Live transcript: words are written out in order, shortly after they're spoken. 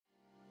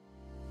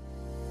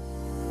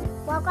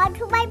Welcome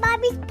to my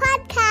mommy's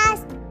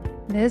podcast.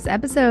 This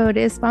episode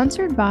is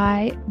sponsored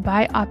by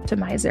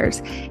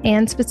Optimizers,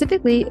 and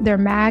specifically their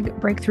Mag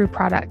Breakthrough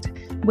product,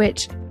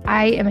 which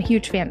I am a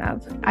huge fan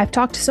of. I've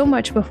talked so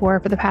much before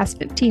for the past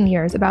 15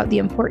 years about the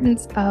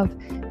importance of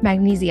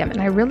magnesium,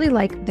 and I really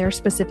like their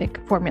specific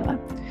formula.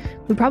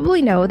 We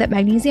probably know that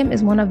magnesium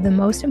is one of the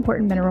most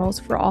important minerals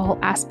for all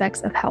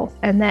aspects of health,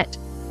 and that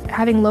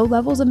having low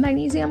levels of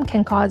magnesium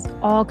can cause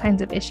all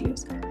kinds of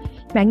issues.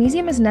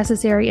 Magnesium is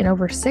necessary in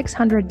over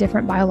 600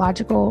 different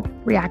biological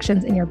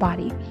reactions in your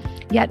body.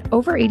 Yet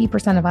over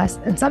 80% of us,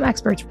 and some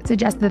experts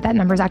suggest that that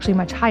number is actually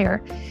much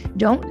higher,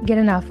 don't get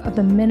enough of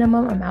the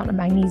minimum amount of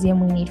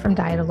magnesium we need from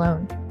diet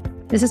alone.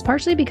 This is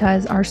partially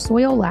because our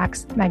soil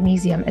lacks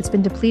magnesium. It's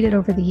been depleted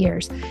over the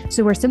years,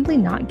 so we're simply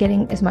not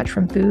getting as much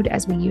from food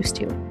as we used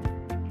to.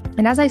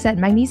 And as I said,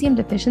 magnesium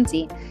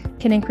deficiency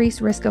can increase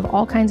risk of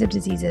all kinds of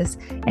diseases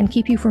and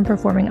keep you from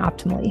performing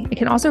optimally. It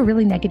can also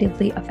really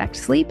negatively affect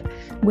sleep,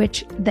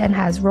 which then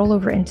has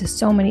rollover into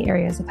so many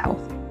areas of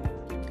health.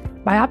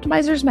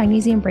 Bioptimizer's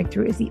Magnesium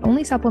Breakthrough is the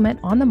only supplement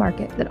on the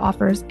market that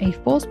offers a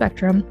full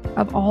spectrum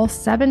of all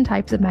 7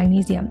 types of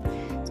magnesium,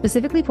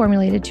 specifically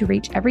formulated to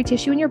reach every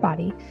tissue in your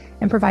body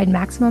and provide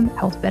maximum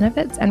health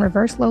benefits and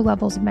reverse low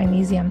levels of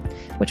magnesium,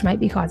 which might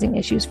be causing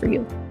issues for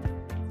you.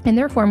 In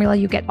their formula,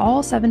 you get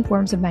all 7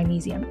 forms of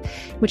magnesium,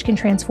 which can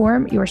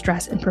transform your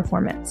stress and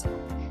performance.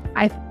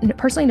 I've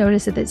personally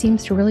noticed that it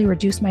seems to really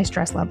reduce my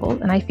stress level,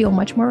 and I feel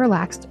much more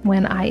relaxed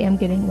when I am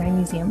getting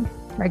magnesium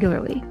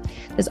regularly.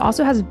 This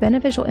also has a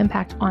beneficial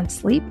impact on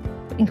sleep,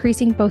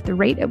 increasing both the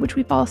rate at which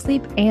we fall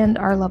asleep and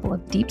our level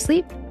of deep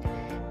sleep.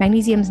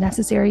 Magnesium is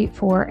necessary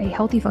for a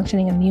healthy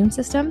functioning immune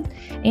system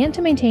and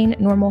to maintain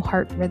normal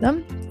heart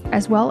rhythm,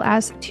 as well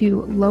as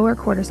to lower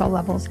cortisol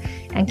levels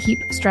and keep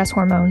stress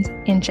hormones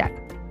in check.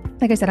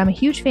 Like I said, I'm a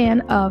huge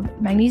fan of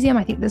magnesium.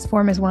 I think this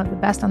form is one of the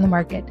best on the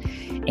market,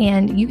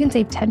 and you can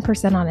save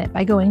 10% on it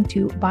by going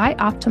to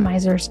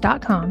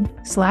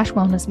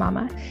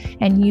buyoptimizers.com/wellnessmama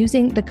and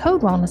using the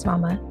code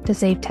wellnessmama to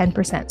save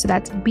 10%. So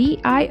that's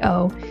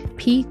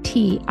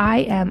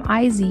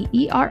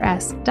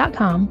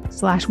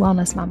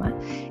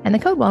BIOPTIMIZERS.com/wellnessmama and the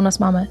code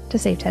wellnessmama to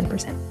save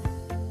 10%.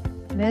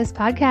 This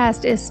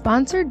podcast is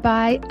sponsored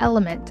by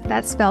Element.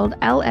 That's spelled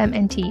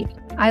LMNT.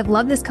 I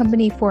love this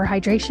company for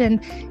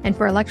hydration and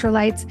for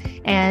electrolytes,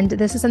 and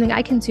this is something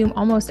I consume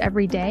almost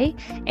every day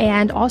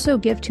and also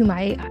give to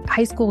my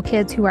high school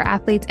kids who are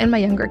athletes and my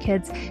younger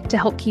kids to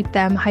help keep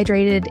them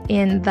hydrated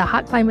in the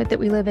hot climate that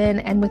we live in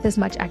and with as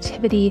much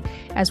activity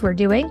as we're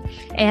doing.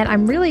 And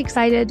I'm really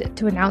excited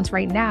to announce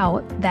right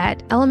now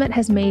that Element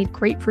has made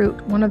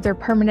grapefruit one of their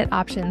permanent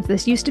options.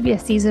 This used to be a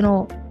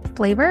seasonal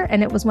flavor,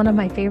 and it was one of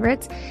my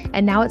favorites,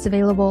 and now it's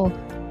available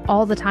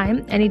all the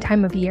time, any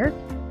time of year.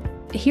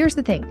 Here's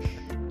the thing.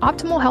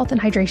 Optimal health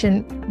and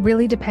hydration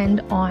really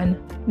depend on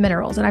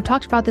minerals. And I've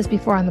talked about this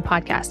before on the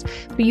podcast,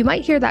 but you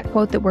might hear that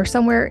quote that we're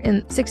somewhere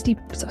in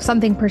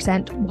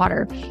 60-something%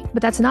 water,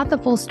 but that's not the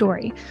full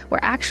story. We're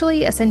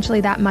actually essentially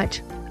that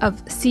much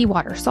of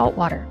seawater, salt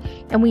water,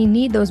 and we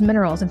need those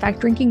minerals. In fact,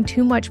 drinking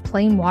too much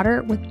plain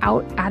water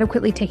without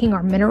adequately taking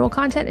our mineral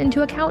content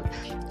into account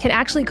can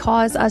actually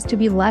cause us to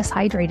be less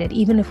hydrated,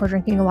 even if we're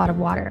drinking a lot of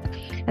water.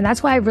 And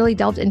that's why I've really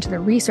delved into the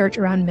research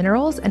around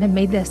minerals and have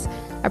made this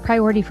a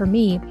priority for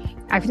me.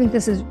 I think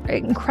this is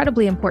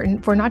incredibly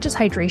important for not just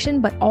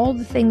hydration, but all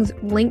the things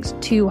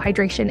linked to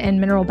hydration and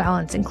mineral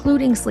balance,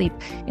 including sleep,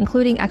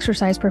 including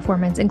exercise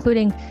performance,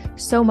 including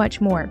so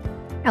much more.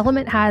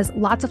 Element has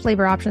lots of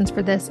flavor options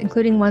for this,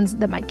 including ones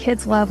that my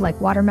kids love, like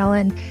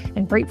watermelon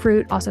and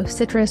grapefruit, also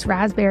citrus,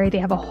 raspberry. They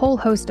have a whole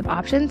host of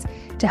options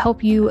to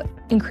help you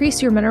increase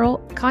your mineral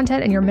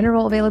content and your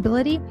mineral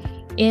availability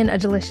in a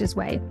delicious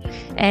way.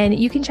 And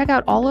you can check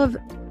out all of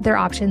their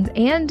options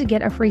and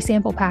get a free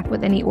sample pack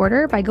with any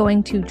order by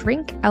going to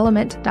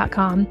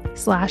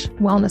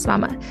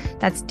drinkelement.com/wellnessmama.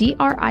 That's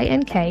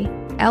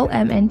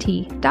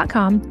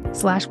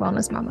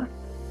DRINKLMNT.com/wellnessmama.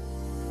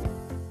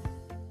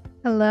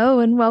 Hello,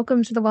 and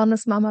welcome to the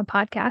Wellness Mama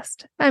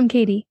podcast. I'm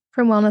Katie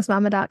from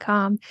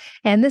wellnessmama.com.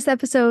 And this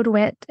episode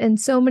went in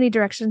so many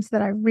directions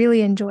that I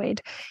really enjoyed.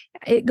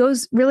 It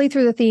goes really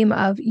through the theme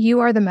of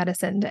you are the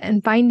medicine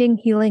and finding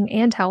healing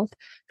and health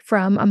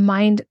from a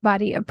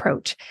mind-body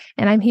approach.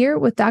 And I'm here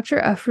with Dr.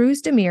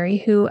 Afrouz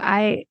Demeri, who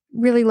I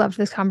really loved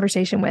this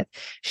conversation with.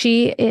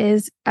 She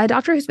is a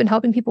doctor who's been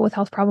helping people with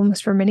health problems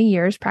for many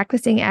years,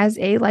 practicing as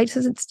a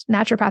licensed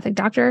naturopathic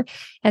doctor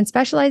and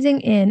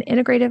specializing in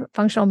integrative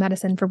functional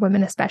medicine for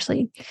women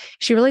especially.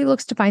 She really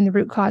looks to find the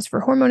root cause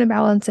for hormone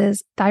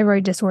imbalances,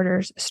 thyroid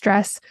disorders,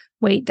 stress,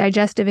 weight,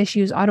 digestive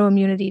issues,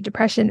 autoimmunity,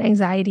 depression,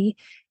 anxiety,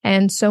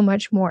 and so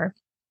much more.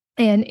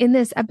 And in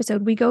this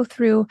episode, we go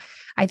through,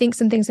 I think,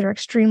 some things that are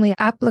extremely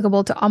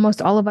applicable to almost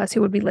all of us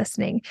who would be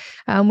listening.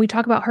 We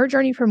talk about her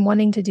journey from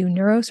wanting to do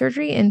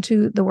neurosurgery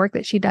into the work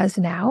that she does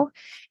now.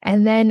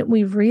 And then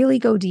we really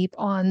go deep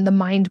on the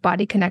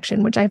mind-body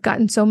connection, which I've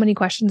gotten so many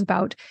questions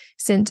about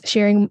since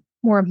sharing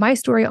more of my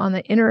story on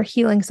the inner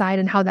healing side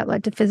and how that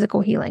led to physical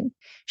healing.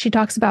 She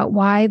talks about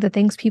why the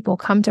things people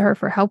come to her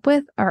for help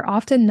with are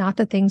often not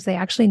the things they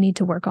actually need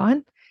to work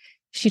on.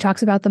 She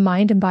talks about the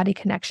mind and body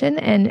connection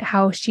and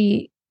how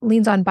she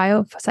leans on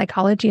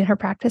biopsychology in her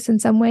practice in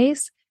some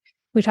ways.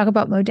 We talk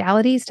about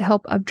modalities to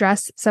help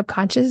address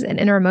subconscious and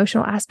inner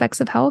emotional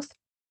aspects of health.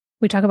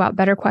 We talk about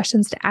better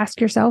questions to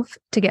ask yourself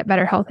to get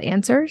better health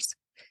answers,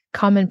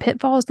 common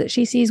pitfalls that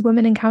she sees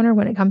women encounter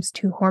when it comes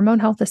to hormone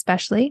health,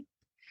 especially,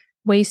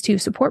 ways to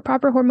support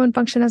proper hormone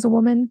function as a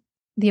woman,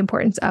 the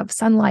importance of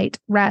sunlight,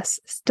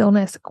 rest,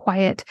 stillness,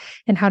 quiet,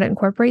 and how to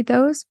incorporate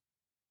those,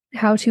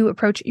 how to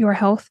approach your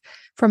health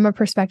from a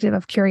perspective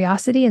of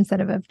curiosity instead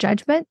of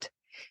judgment,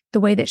 the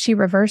way that she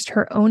reversed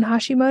her own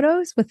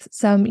Hashimoto's with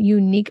some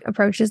unique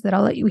approaches that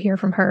I'll let you hear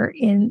from her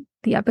in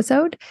the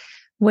episode,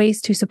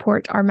 ways to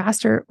support our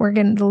master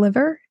organ, the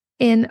liver,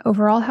 in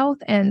overall health,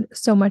 and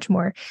so much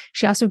more.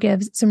 She also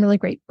gives some really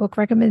great book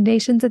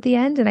recommendations at the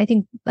end. And I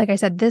think, like I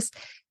said, this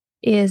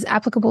is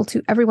applicable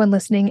to everyone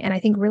listening, and I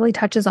think really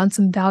touches on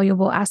some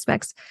valuable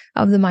aspects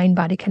of the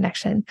mind-body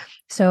connection.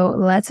 So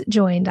let's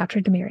join Dr.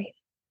 Demeri.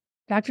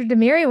 Dr.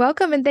 Demeri,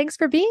 welcome, and thanks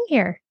for being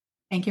here.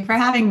 Thank you for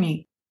having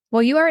me.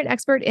 Well, you are an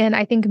expert in,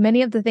 I think,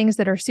 many of the things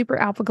that are super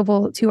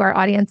applicable to our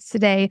audience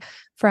today,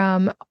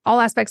 from all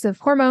aspects of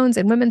hormones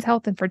and women's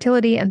health and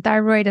fertility and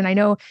thyroid. And I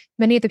know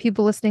many of the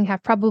people listening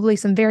have probably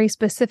some very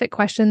specific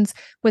questions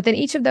within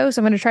each of those.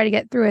 So I'm going to try to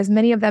get through as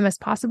many of them as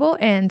possible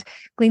and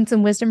glean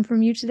some wisdom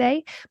from you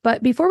today.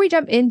 But before we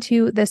jump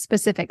into the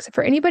specifics,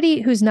 for anybody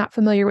who's not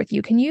familiar with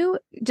you, can you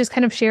just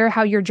kind of share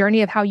how your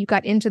journey of how you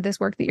got into this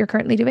work that you're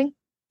currently doing?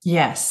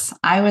 Yes,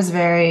 I was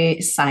very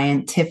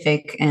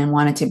scientific and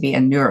wanted to be a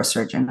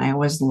neurosurgeon. I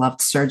always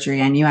loved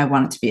surgery. I knew I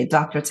wanted to be a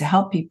doctor to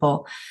help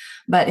people.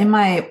 But in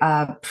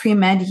my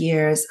pre-med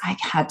years, I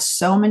had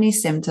so many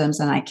symptoms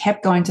and I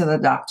kept going to the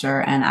doctor,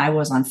 and I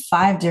was on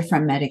 5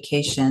 different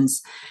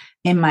medications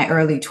in my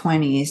early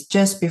 20s,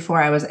 just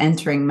before I was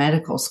entering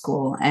medical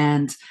school.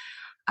 And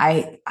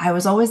I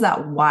was always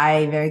that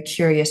why, very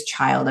curious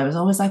child. I was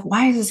always like,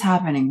 why is this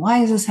happening? Why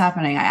is this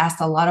happening? I asked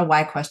a lot of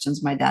why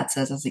questions, my dad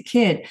says, as a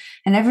kid.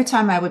 And every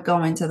time I would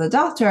go into the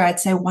doctor, I'd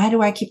say, why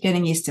do I keep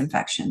getting yeast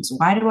infections?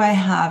 Why do I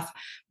have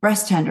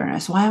breast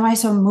tenderness? Why am I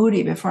so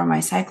moody before my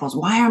cycles?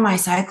 Why are my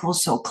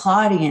cycles so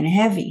cloddy and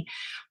heavy?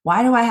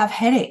 Why do I have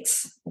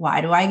headaches?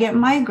 Why do I get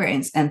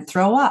migraines and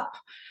throw up?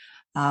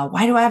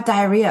 Why do I have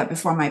diarrhea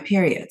before my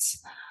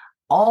periods?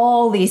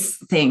 All these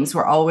things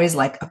were always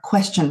like a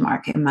question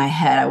mark in my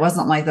head. I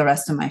wasn't like the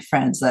rest of my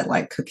friends that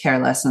like could care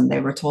less, and they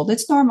were told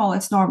it's normal,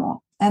 it's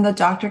normal. And the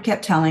doctor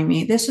kept telling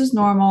me, this is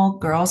normal.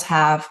 Girls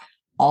have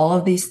all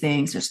of these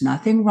things. There's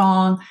nothing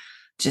wrong.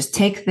 Just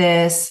take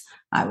this.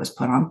 I was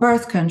put on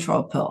birth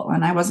control pill,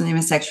 and I wasn't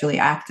even sexually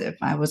active.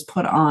 I was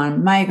put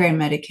on migraine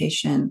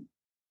medication.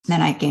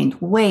 Then I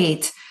gained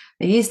weight.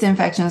 The yeast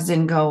infections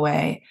didn't go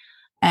away.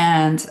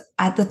 And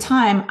at the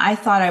time, I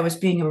thought I was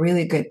being a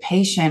really good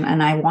patient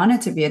and I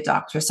wanted to be a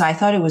doctor. So I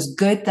thought it was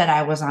good that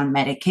I was on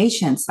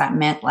medications. That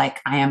meant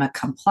like I am a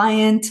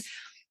compliant,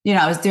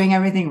 I was doing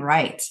everything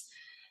right.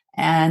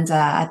 And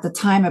at the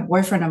time, a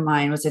boyfriend of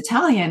mine was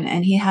Italian,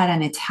 and he had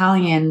an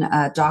Italian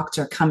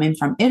doctor come in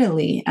from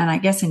Italy. And I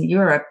guess in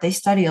Europe, they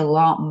study a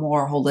lot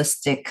more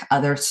holistic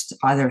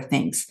other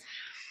things.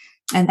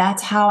 And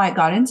that's how I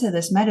got into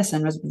this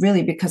medicine, was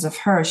really because of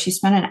her. She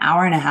spent an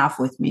hour and a half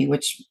with me,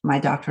 which my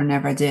doctor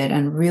never did,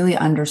 and really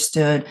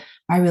understood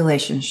my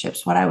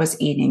relationships, what I was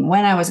eating,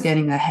 when I was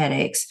getting the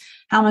headaches,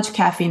 how much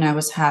caffeine I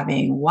was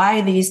having,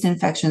 why the yeast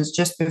infections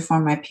just before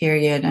my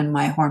period and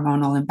my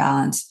hormonal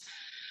imbalance,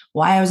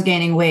 why I was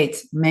gaining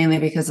weight, mainly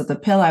because of the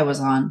pill I was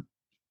on.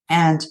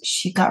 And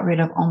she got rid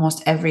of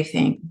almost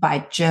everything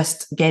by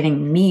just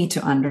getting me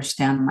to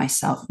understand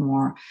myself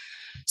more.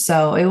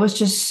 So it was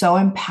just so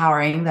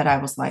empowering that I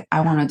was like,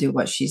 I want to do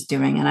what she's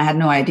doing. And I had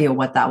no idea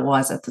what that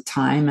was at the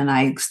time. And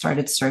I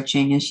started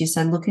searching, and she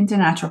said, look into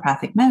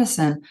naturopathic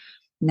medicine.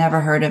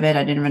 Never heard of it.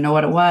 I didn't even know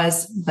what it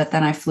was. But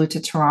then I flew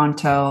to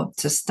Toronto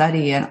to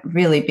study it,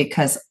 really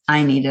because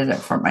I needed it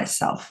for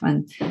myself.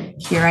 And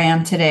here I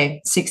am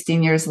today,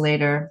 16 years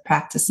later,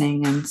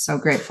 practicing, and so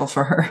grateful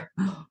for her.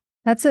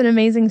 That's an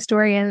amazing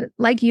story. And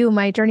like you,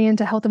 my journey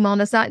into health and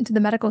wellness, not into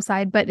the medical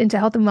side, but into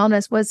health and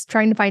wellness, was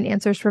trying to find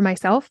answers for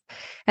myself,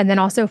 and then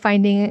also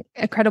finding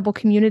a credible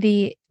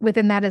community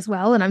within that as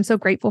well. And I'm so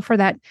grateful for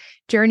that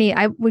journey.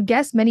 I would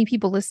guess many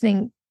people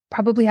listening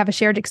probably have a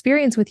shared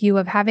experience with you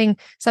of having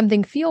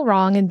something feel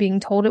wrong and being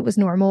told it was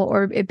normal,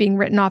 or it being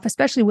written off,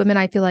 especially women,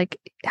 I feel like,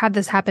 have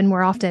this happen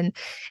more often,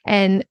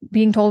 and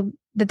being told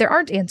that there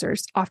aren't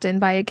answers often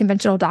by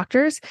conventional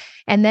doctors.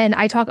 And then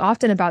I talk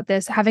often about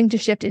this having to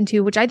shift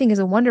into, which I think is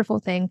a wonderful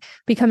thing,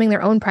 becoming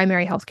their own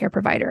primary healthcare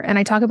provider. And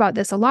I talk about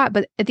this a lot,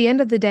 but at the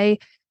end of the day,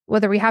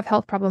 whether we have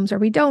health problems or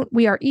we don't,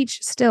 we are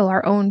each still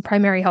our own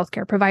primary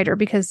healthcare provider,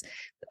 because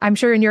I'm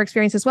sure in your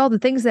experience as well, the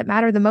things that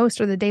matter the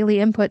most are the daily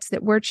inputs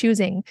that we're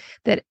choosing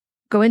that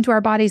go into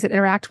our bodies, that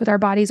interact with our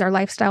bodies, our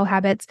lifestyle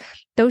habits.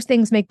 Those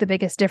things make the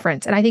biggest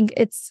difference. And I think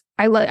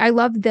I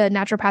love the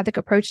naturopathic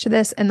approach to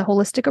this and the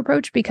holistic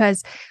approach,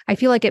 because I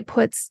feel like it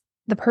puts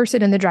the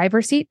person in the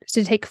driver's seat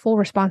to take full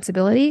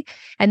responsibility,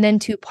 and then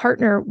to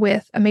partner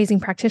with amazing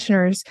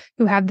practitioners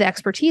who have the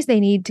expertise they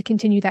need to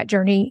continue that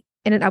journey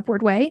in an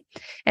upward way.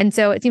 And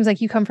so it seems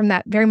like you come from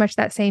that very much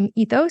that same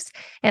ethos.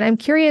 And I'm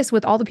curious,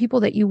 with all the people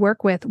that you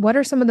work with, what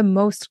are some of the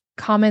most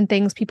common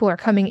things people are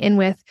coming in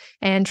with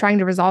and trying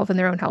to resolve in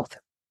their own health?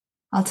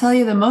 I'll tell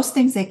you, the most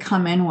things they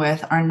come in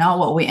with are not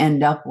what we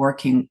end up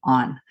working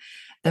on.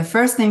 The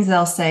first things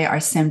they'll say are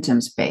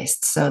symptoms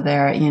based. So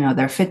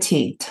they're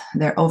fatigued,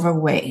 they're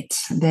overweight,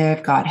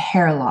 they've got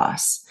hair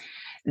loss.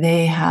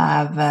 They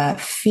have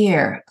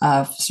fear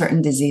of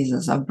certain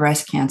diseases, of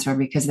breast cancer,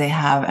 because they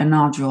have a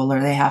nodule or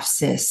they have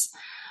cysts.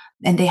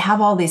 And they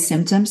have all these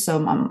symptoms.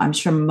 So I'm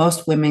sure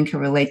most women can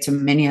relate to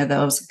many of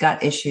those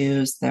gut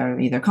issues. They're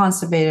either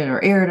constipated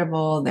or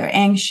irritable, they're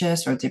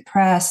anxious or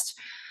depressed.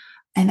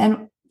 And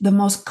then the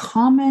most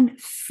common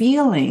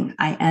feeling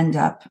I end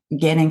up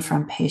getting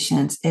from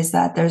patients is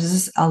that there's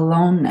this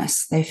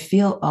aloneness. They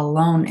feel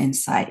alone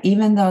inside,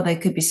 even though they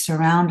could be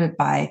surrounded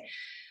by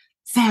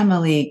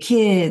family,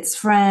 kids,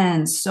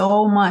 friends,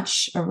 so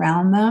much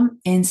around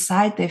them.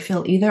 Inside, they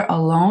feel either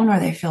alone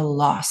or they feel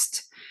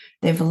lost.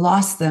 They've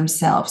lost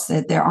themselves.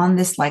 They're on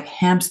this like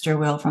hamster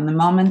wheel from the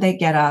moment they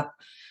get up,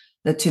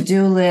 the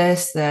to-do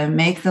list, they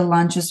make the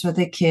lunches for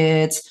the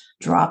kids,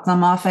 drop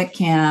them off at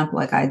camp,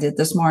 like I did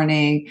this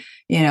morning,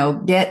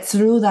 get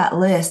through that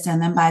list.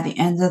 And then by the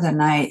end of the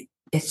night,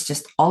 it's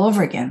just all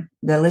over again.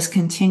 The list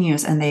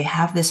continues and they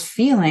have this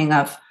feeling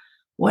of,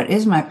 what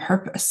is my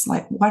purpose?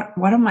 Like,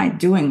 what am I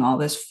doing all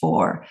this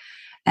for?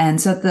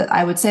 And so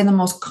I would say the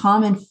most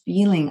common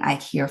feeling I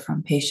hear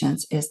from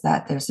patients is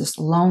that there's this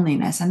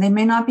loneliness, and they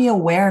may not be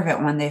aware of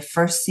it when they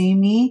first see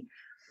me.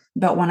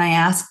 But when I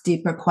ask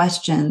deeper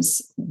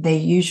questions, they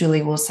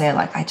usually will say,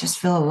 like, I just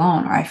feel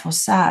alone, or I feel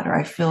sad, or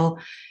I feel,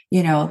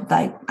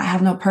 like I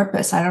have no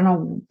purpose. I don't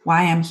know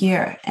why I'm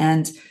here.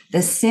 And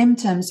the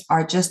symptoms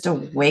are just a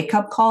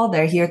wake-up call.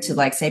 They're here to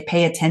like say,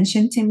 pay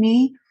attention to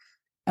me.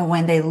 And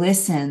when they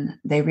listen,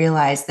 they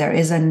realize there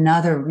is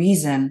another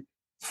reason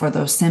for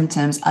those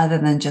symptoms other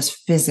than just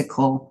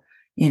physical,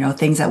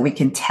 things that we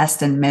can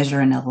test and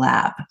measure in a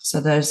lab. So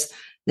there's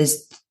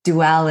this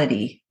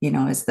duality,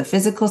 is the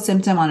physical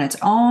symptom on its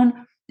own,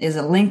 is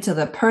a link to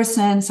the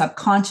person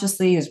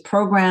subconsciously who's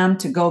programmed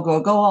to go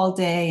all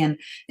day and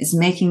is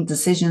making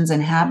decisions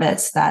and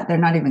habits that they're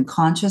not even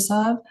conscious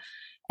of.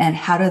 And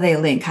how do they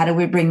link? How do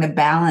we bring the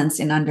balance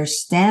in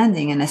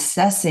understanding and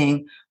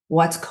assessing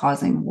what's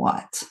causing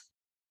what?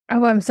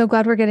 Oh, I'm so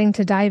glad we're getting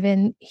to dive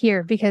in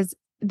here, because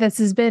this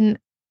has been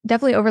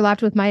definitely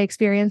overlapped with my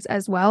experience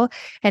as well.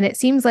 And it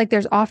seems like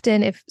there's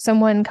often, if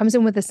someone comes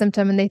in with a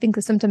symptom and they think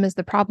the symptom is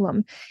the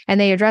problem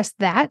and they address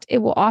that, it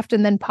will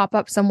often then pop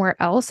up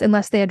somewhere else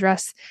unless they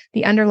address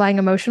the underlying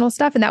emotional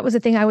stuff. And that was a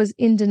thing I was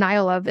in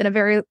denial of in a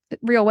very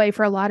real way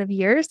for a lot of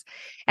years.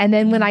 And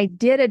then when I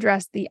did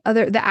address the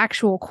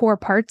actual core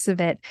parts of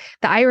it,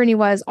 the irony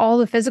was all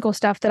the physical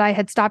stuff that I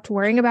had stopped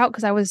worrying about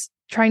because I was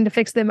trying to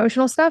fix the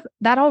emotional stuff,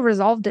 that all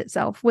resolved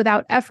itself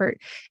without effort.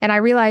 And I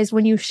realized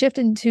when you shift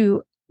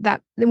into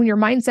that, when your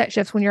mindset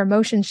shifts, when your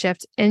emotions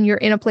shift, and you're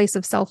in a place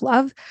of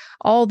self-love,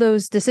 all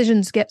those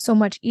decisions get so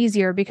much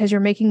easier because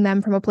you're making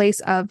them from a place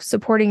of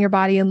supporting your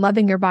body and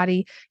loving your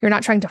body. You're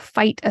not trying to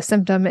fight a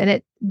symptom,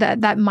 and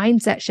that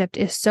mindset shift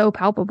is so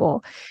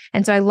palpable.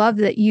 And so I love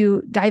that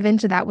you dive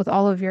into that with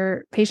all of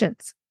your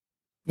patients.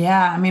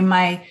 Yeah, I mean,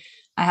 I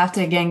have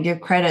to again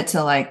give credit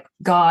to like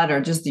God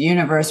or just the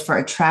universe for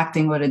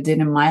attracting what it did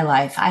in my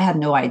life. I had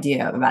no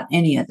idea about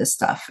any of this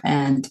stuff,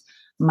 and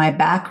my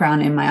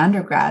background in my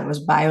undergrad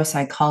was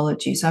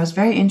biopsychology. So I was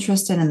very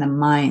interested in the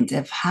mind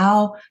of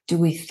how do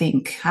we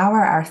think? How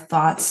are our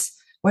thoughts?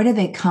 Where do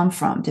they come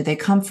from? Do they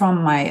come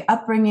from my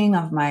upbringing,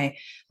 of my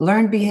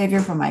learned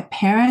behavior from my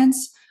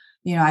parents?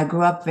 I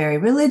grew up very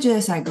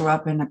religious. I grew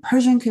up in a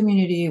Persian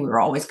community. We were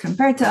always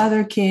compared to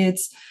other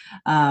kids.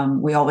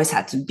 We always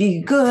had to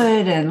be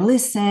good and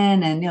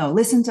listen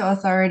listen to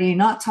authority,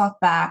 not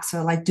talk back.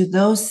 So like, do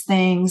those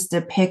things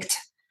depict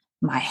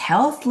my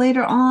health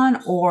later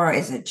on, or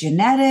is it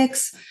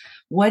genetics?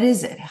 What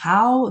is it?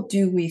 How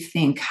do we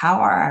think? How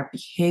are our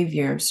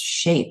behaviors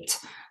shaped?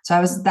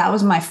 So that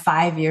was my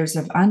 5 years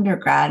of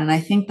undergrad. And I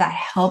think that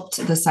helped,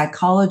 the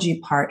psychology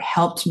part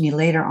helped me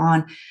later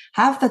on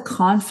have the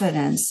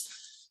confidence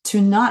to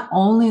not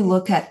only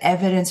look at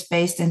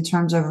evidence-based in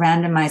terms of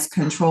randomized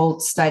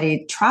controlled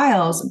study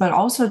trials, but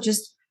also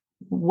just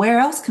where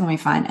else can we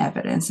find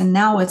evidence? And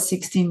now with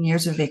 16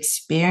 years of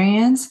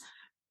experience,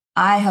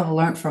 I have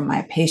learned from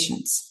my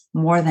patients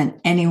more than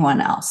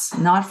anyone else,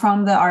 not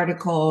from the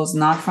articles,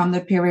 not from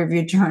the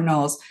peer-reviewed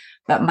journals,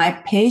 but my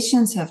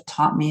patients have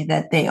taught me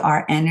that they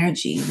are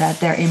energy, that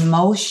their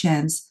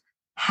emotions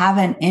have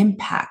an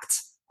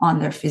impact on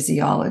their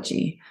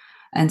physiology.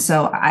 And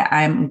so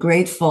I'm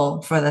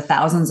grateful for the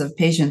thousands of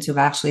patients who've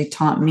actually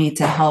taught me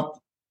to help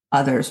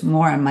others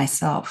more and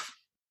myself.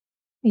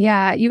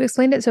 Yeah, you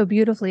explained it so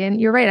beautifully. And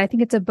you're right. I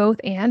think it's a both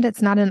and,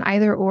 it's not an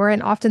either or.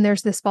 And often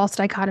there's this false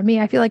dichotomy,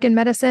 I feel like, in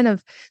medicine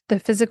of the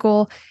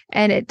physical,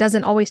 and it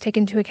doesn't always take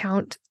into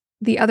account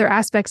the other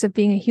aspects of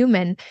being a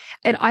human.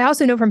 And I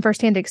also know from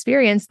firsthand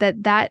experience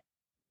that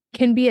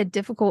can be a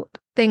difficult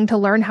thing to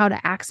learn how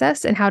to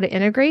access and how to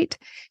integrate.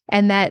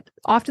 And that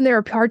often there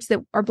are parts that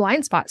are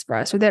blind spots for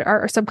us or that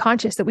are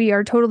subconscious that we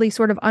are totally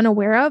sort of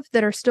unaware of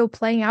that are still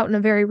playing out in a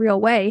very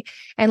real way.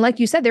 And like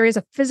you said, there is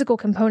a physical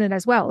component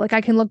as well. Like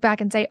I can look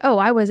back and say, oh,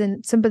 I was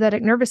in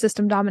sympathetic nervous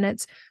system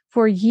dominance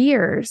for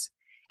years.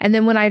 And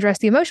then when I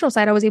addressed the emotional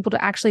side, I was able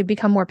to actually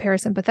become more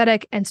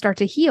parasympathetic and start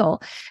to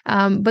heal.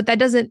 But that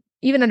doesn't,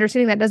 even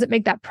understanding that doesn't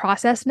make that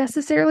process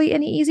necessarily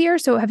any easier.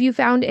 So have you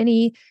found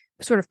any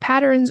sort of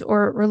patterns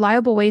or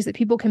reliable ways that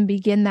people can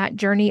begin that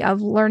journey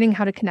of learning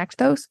how to connect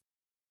those?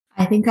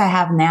 I think I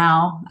have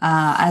now.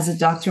 As a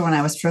doctor, when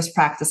I was first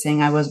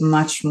practicing, I was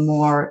much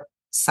more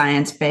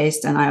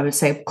science-based and I would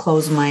say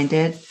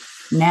closed-minded.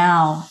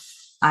 Now,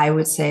 I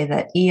would say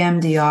that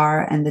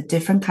EMDR and the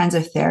different kinds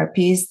of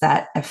therapies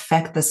that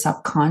affect the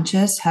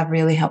subconscious have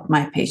really helped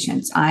my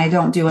patients. I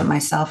don't do it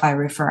myself. I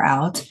refer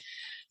out.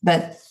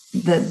 But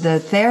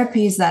the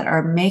therapies that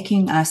are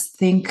making us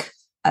think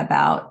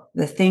about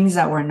the things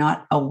that we're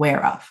not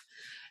aware of.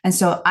 And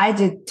so I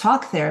did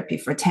talk therapy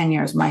for 10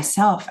 years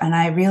myself, and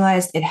I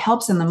realized it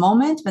helps in the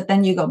moment, but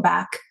then you go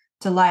back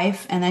to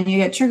life and then you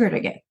get triggered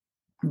again.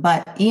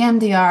 But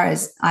EMDR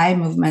is eye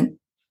movement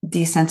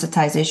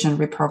desensitization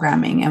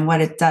reprogramming. And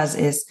what it does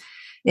is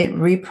it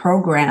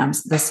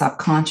reprograms the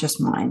subconscious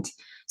mind.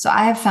 So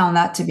I have found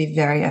that to be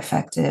very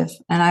effective.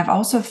 And I've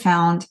also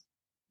found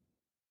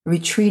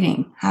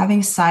retreating,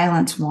 having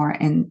silence more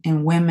in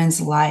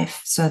women's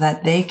life so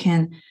that they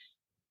can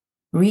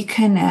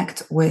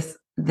reconnect with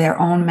their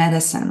own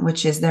medicine,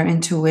 which is their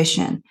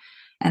intuition.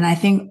 And I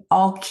think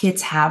all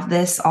kids have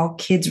this, all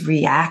kids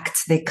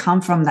react. They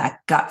come from that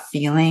gut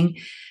feeling.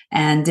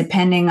 And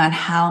depending on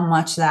how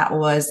much that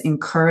was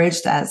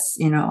encouraged as,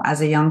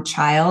 as a young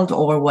child,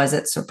 or was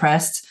it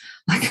suppressed,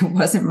 like it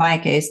wasn't my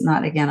case,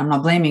 I'm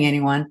not blaming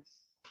anyone.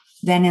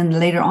 Then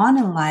later on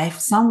in life,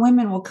 some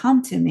women will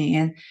come to me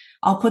and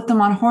I'll put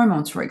them on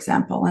hormones, for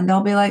example, and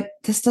they'll be like,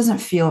 this doesn't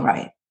feel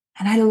right.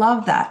 And I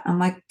love that. I'm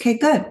like, okay,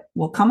 good.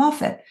 We'll come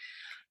off it.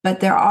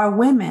 But there are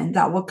women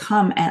that will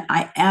come and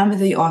I am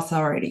the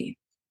authority.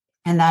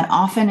 And that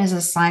often is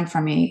a sign for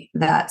me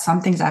that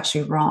something's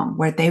actually wrong,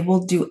 where they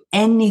will do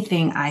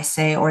anything I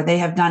say, or they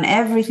have done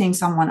everything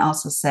someone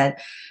else has said.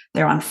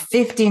 They're on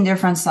 15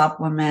 different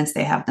supplements.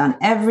 They have done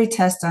every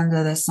test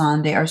under the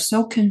sun. They are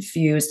so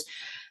confused.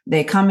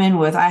 They come in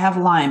with, I have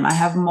Lyme, I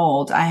have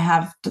mold, I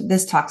have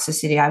this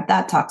toxicity, I have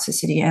that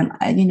toxicity.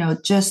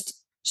 And, just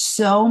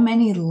so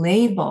many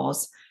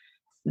labels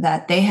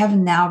that they have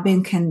now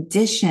been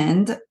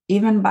conditioned,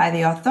 even by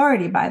the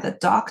authority, by the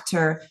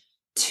doctor,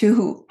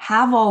 to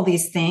have all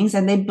these things.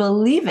 And they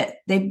believe it.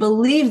 They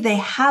believe they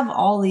have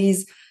all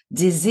these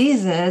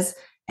diseases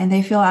and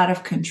they feel out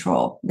of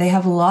control. They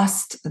have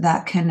lost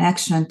that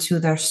connection to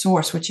their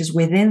source, which is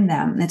within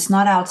them. It's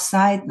not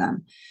outside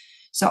them.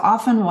 So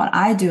often what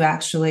I do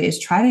actually is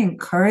try to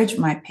encourage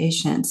my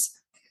patients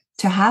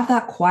to have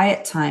that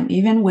quiet time,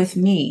 even with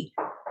me,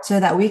 so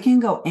that we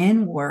can go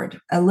inward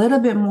a little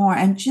bit more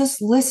and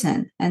just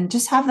listen and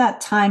just have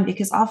that time,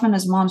 because often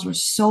as moms, we're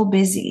so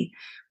busy.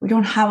 We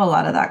don't have a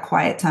lot of that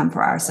quiet time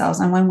for ourselves.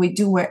 And when we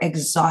do, we're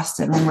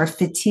exhausted. When we're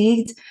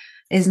fatigued,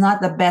 is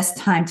not the best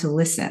time to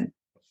listen.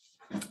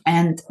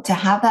 And to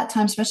have that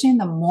time, especially in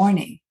the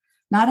morning,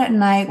 not at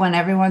night when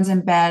everyone's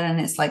in bed and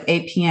it's like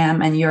 8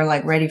 p.m. and you're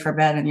like ready for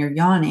bed and you're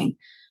yawning,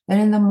 but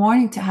in the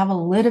morning to have a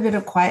little bit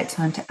of quiet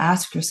time to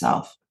ask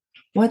yourself,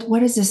 what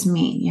does this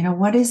mean?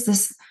 What is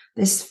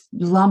this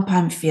lump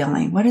I'm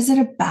feeling? What is it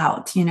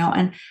about?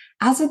 And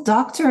as a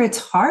doctor, it's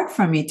hard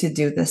for me to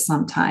do this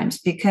sometimes,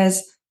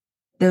 because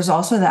there's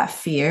also that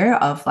fear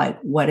of like,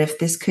 what if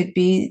this could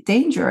be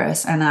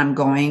dangerous? And I'm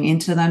going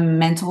into the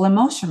mental,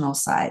 emotional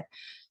side.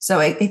 So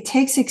it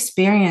takes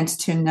experience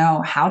to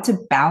know how to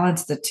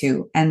balance the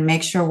two and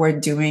make sure we're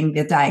doing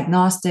the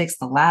diagnostics,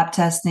 the lab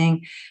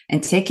testing,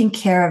 and taking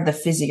care of the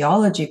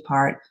physiology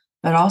part,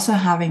 but also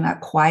having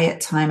that quiet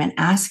time and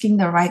asking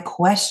the right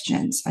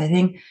questions. I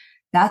think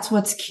that's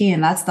what's key.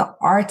 And that's the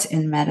art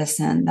in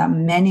medicine that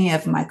many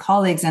of my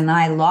colleagues and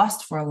I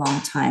lost for a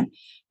long time.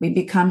 We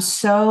become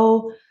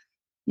so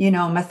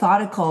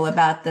methodical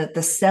about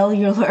the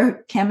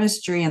cellular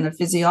chemistry and the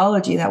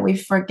physiology that we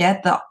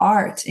forget the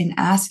art in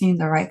asking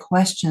the right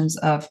questions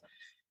of,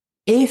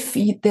 if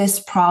this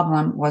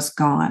problem was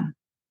gone,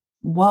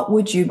 what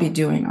would you be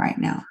doing right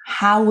now?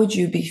 How would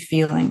you be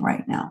feeling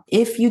right now?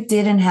 If you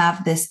didn't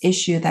have this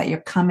issue that you're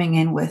coming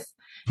in with,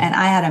 and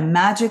I had a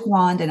magic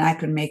wand and I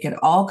could make it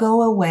all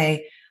go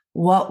away,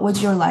 what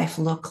would your life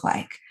look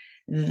like?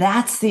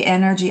 That's the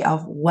energy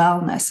of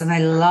wellness. And I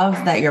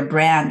love that your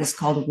brand is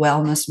called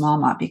Wellness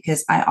Mama,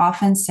 because I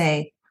often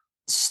say,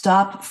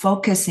 stop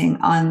focusing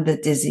on the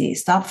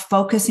disease. Stop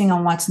focusing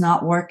on what's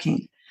not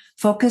working.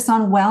 Focus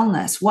on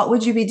wellness. What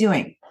would you be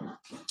doing?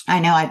 I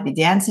know I'd be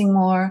dancing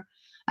more.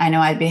 I know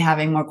I'd be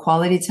having more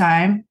quality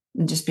time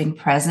and just being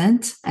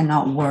present and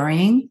not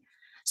worrying.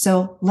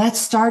 So let's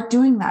start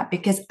doing that,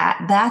 because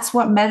that's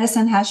what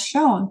medicine has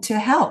shown to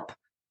help.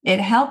 It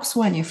helps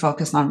when you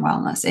focus on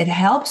wellness. It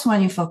helps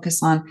when you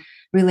focus on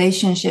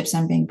relationships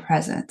and being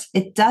present.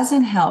 It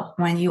doesn't help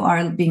when you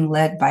are being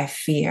led by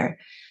fear.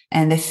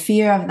 And the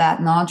fear of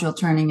that nodule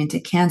turning into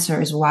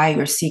cancer is why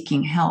you're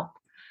seeking help.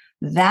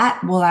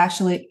 That will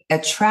actually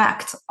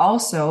attract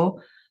also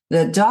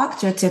the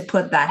doctor to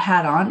put that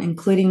hat on,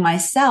 including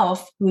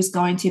myself, who's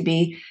going to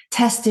be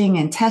testing,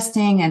 and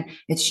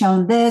it's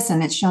shown this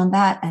and it's shown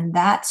that. And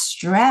that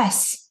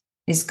stress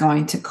is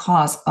going to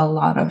cause a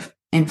lot of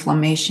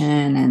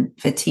inflammation and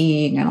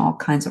fatigue and all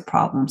kinds of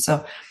problems.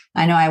 So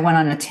I know I went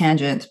on a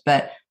tangent,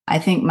 but I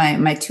think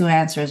my two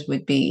answers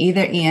would be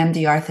either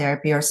EMDR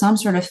therapy or some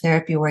sort of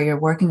therapy where you're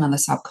working on the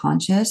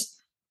subconscious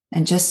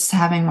and just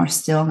having more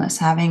stillness,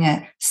 having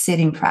a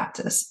sitting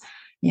practice.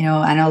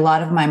 I know a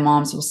lot of my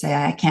moms will say,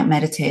 I can't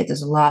meditate.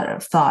 There's a lot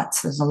of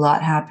thoughts. There's a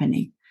lot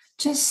happening.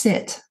 Just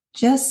sit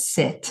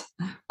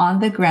on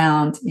the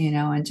ground,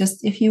 and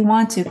just, if you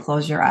want to,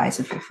 close your eyes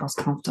if it feels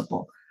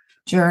comfortable.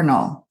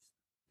 Journal,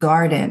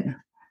 garden,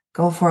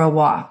 go for a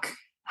walk,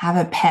 have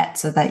a pet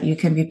so that you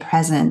can be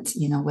present,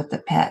 with the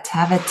pet.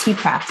 Have a tea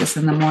practice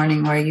in the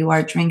morning where you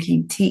are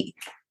drinking tea.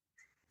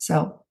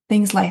 So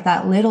things like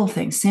that, little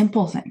things,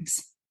 simple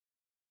things.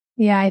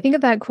 Yeah, I think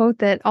of that quote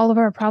that all of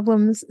our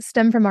problems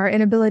stem from our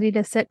inability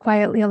to sit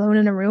quietly alone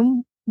in a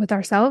room with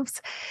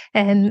ourselves.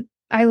 And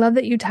I love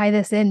that you tie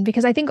this in,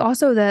 because I think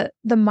also the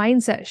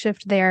mindset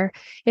shift there,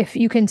 if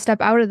you can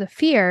step out of the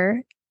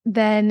fear,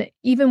 then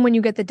even when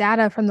you get the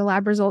data from the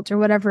lab results or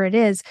whatever it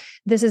is,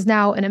 this is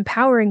now an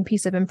empowering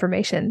piece of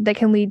information that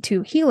can lead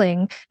to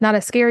healing, not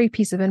a scary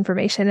piece of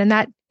information. And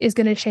that is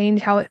going to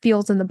change how it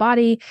feels in the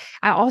body.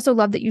 I also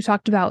love that you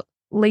talked about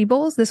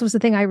labels. This was the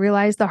thing I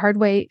realized the hard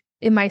way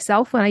in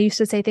myself when I used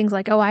to say things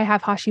like, oh, I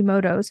have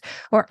Hashimoto's,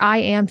 or I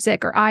am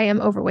sick, or I am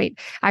overweight.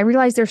 I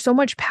realized there's so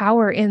much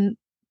power in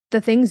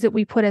the things that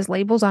we put as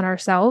labels on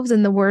ourselves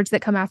and the words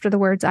that come after the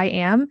words I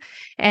am,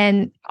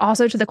 and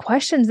also to the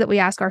questions that we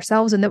ask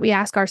ourselves and that we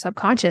ask our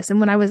subconscious.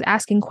 And when I was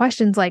asking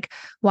questions like,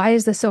 why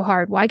is this so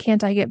hard? Why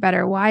can't I get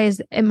better?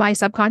 And my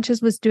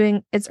subconscious was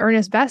doing its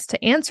earnest best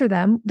to answer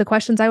them, the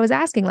questions I was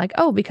asking, like,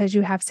 oh, because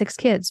you have 6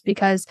 kids,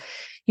 because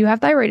you have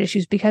thyroid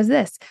issues, because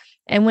this.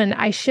 And when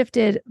I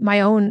shifted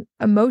my own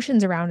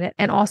emotions around it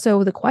and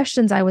also the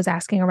questions I was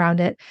asking around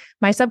it,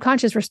 my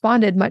subconscious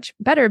responded much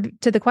better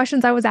to the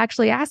questions I was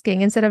actually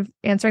asking instead of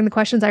answering the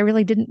questions I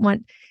really didn't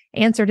want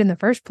answered in the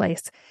first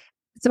place.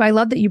 So I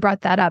love that you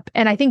brought that up.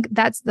 And I think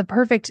that's the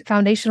perfect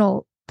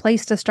foundational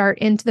place to start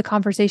into the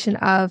conversation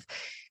of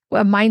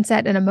a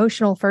mindset and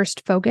emotional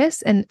first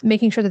focus, and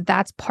making sure that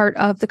that's part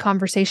of the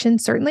conversation,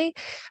 certainly.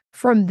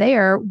 From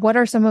there, what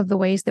are some of the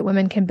ways that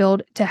women can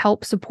build to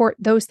help support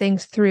those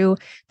things through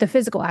the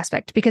physical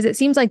aspect? Because it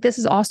seems like this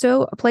is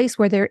also a place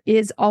where there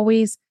is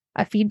always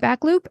a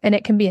feedback loop, and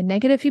it can be a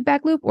negative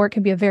feedback loop, or it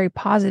can be a very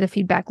positive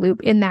feedback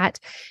loop, in that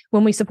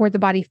when we support the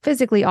body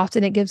physically,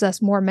 often it gives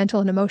us more mental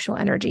and emotional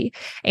energy.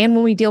 And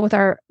when we deal with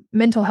our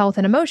mental health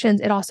and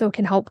emotions, it also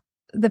can help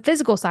the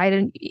physical side.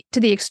 And to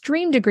the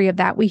extreme degree of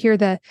that, we hear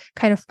the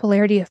kind of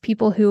polarity of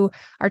people who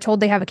are told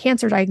they have a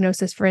cancer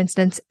diagnosis, for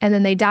instance, and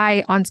then they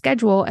die on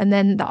schedule. And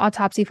then the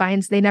autopsy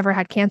finds they never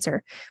had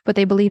cancer, but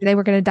they believed they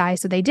were going to die.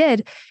 So they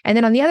did. And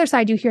then on the other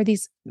side, you hear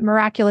these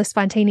miraculous,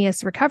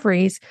 spontaneous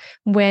recoveries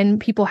when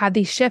people have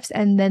these shifts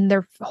and then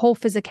their whole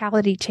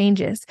physicality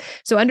changes.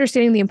 So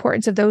understanding the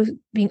importance of those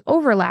being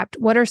overlapped,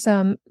 what are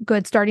some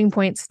good starting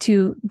points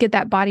to get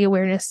that body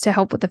awareness to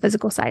help with the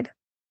physical side?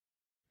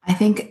 I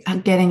think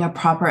getting a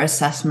proper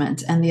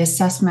assessment, and the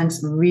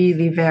assessments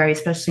really vary,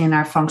 especially in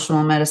our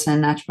functional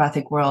medicine,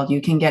 naturopathic world.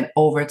 You can get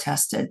over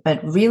tested, but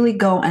really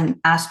go and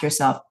ask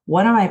yourself,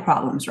 what are my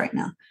problems right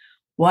now?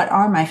 What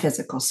are my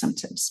physical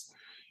symptoms?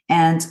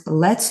 And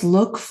let's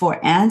look for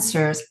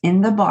answers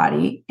in the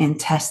body in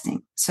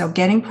testing. So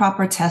getting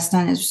proper tests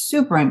done is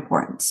super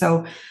important.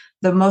 So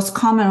the most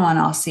common one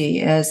I'll see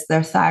is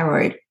their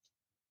thyroid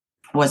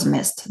was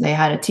missed. They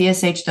had a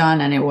TSH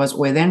done and it was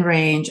within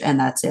range, and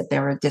that's it. They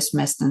were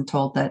dismissed and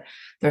told that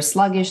their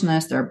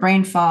sluggishness, their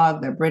brain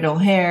fog, their brittle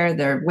hair,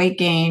 their weight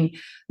gain,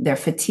 their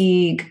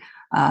fatigue,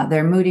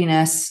 their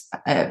moodiness,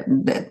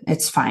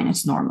 it's fine.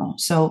 It's normal.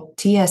 So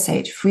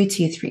TSH, free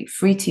T3,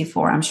 free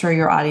T4. I'm sure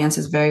your audience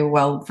is very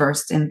well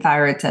versed in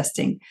thyroid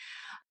testing.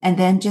 And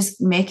then just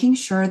making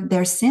sure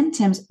their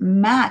symptoms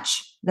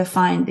match the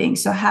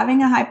findings. So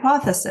having a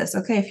hypothesis,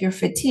 okay, if you're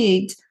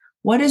fatigued,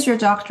 what does your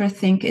doctor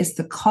think is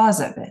the cause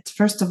of it?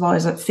 First of all,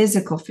 is it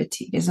physical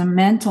fatigue? Is it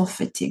mental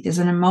fatigue? Is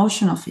it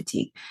emotional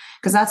fatigue?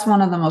 Because that's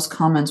one of the most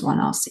common one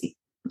I'll see.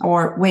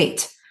 Or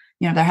weight.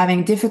 They're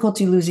having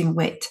difficulty losing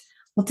weight.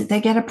 Well, did they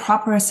get a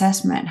proper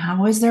assessment?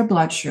 How is their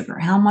blood sugar?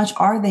 How much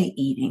are they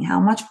eating? How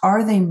much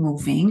are they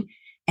moving?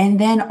 And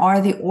then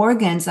are the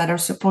organs that are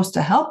supposed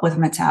to help with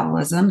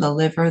metabolism, the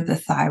liver, the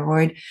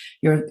thyroid,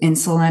 your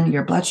insulin,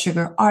 your blood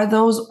sugar, are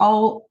those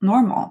all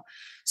normal?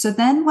 So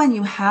then when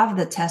you have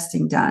the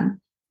testing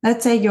done,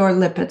 let's say your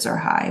lipids are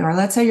high, or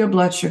let's say your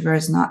blood sugar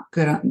is not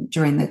good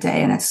during the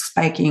day and it's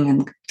spiking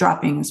and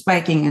dropping and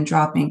spiking and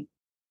dropping,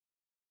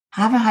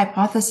 have a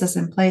hypothesis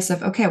in place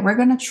of, okay, we're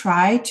going to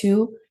try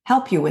to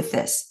help you with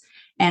this.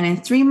 And in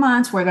 3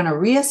 months, we're going to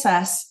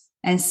reassess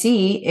and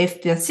see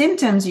if the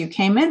symptoms you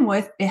came in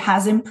with, it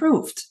has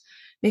improved.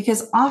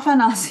 Because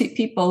often I'll see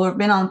people who have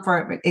been on,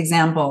 for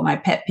example, my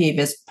pet peeve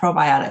is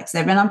probiotics.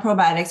 They've been on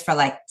probiotics for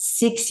like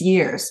 6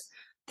 years,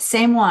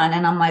 same one.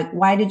 And I'm like,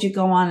 why did you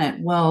go on it?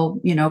 Well,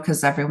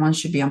 because everyone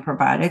should be on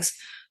probiotics.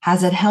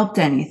 Has it helped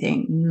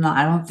anything? No,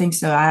 I don't think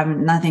so.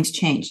 Nothing's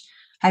changed.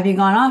 Have you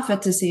gone off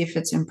it to see if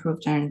it's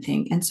improved or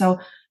anything? And so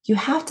you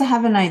have to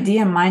have an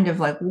idea in mind of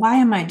like, why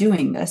am I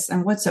doing this?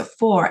 And what's it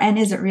for? And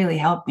is it really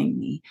helping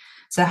me?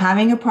 So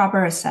having a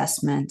proper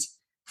assessment,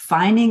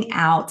 finding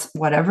out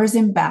whatever's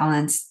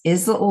imbalance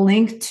is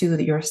linked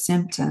to your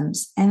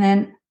symptoms. And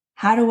then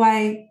how do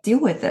I deal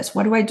with this?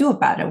 What do I do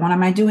about it? What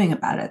am I doing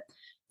about it?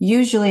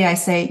 Usually I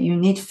say you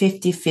need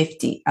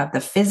 50-50 of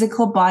the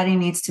physical body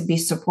needs to be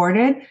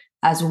supported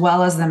as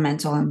well as the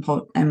mental and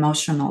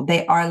emotional.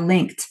 They are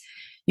linked.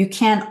 You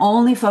can't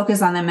only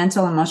focus on the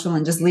mental, emotional,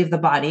 and just leave the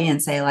body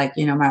and say like,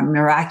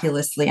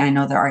 miraculously, I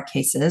know there are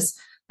cases.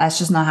 That's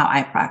just not how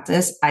I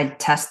practice. I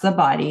test the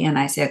body and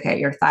I say, okay,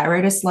 your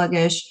thyroid is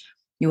sluggish.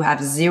 You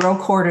have 0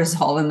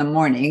 cortisol in the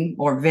morning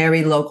or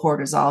very low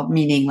cortisol,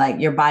 meaning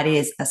like your body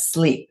is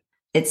asleep.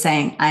 It's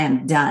saying, I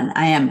am done.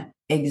 I am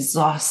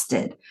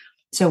exhausted.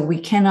 So we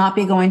cannot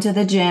be going to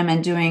the gym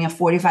and doing a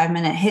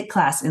 45-minute HIIT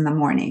class in the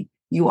morning.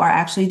 You are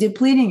actually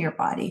depleting your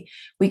body.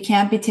 We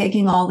can't be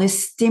taking all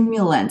these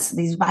stimulants,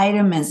 these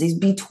vitamins, these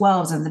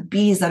B12s and the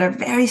Bs that are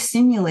very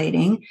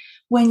stimulating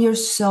when you're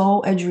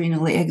so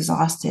adrenally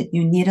exhausted.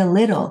 You need a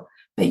little,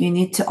 but you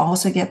need to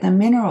also get the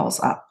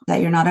minerals up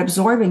that you're not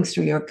absorbing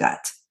through your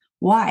gut.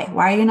 Why?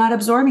 Why are you not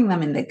absorbing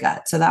them in the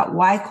gut? So that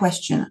why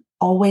question,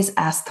 always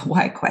ask the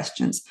why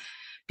questions,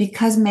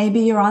 because maybe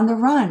you're on the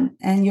run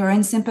and you're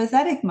in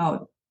sympathetic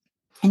mode.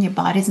 And your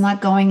body's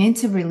not going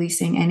into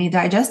releasing any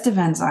digestive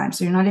enzymes.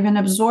 So you're not even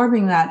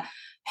absorbing that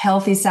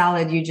healthy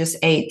salad you just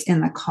ate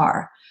in the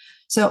car.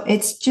 So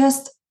it's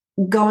just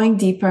going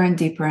deeper and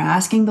deeper,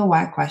 asking the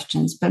why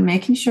questions, but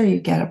making sure you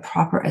get a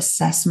proper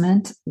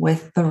assessment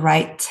with the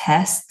right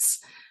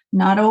tests,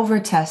 not over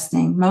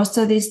testing. Most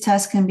of these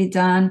tests can be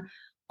done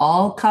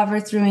all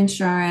covered through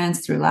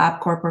insurance, through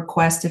LabCorp or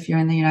Quest if you're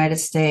in the United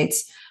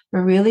States. But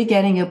really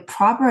getting a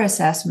proper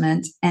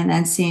assessment and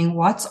then seeing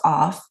what's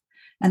off.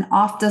 And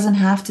off doesn't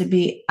have to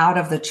be out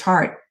of the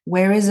chart.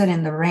 Where is it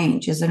in the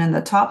range? Is it in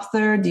the top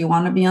third? Do you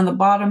want to be on the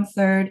bottom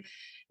third?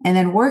 And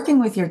then working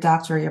with your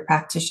doctor or your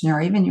practitioner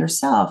or even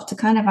yourself to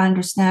kind of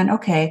understand,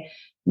 okay,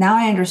 now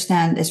I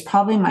understand it's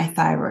probably my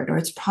thyroid or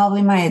it's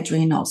probably my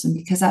adrenals. And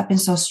because I've been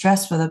so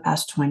stressed for the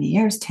past 20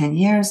 years, 10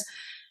 years,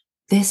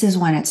 this is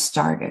when it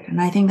started.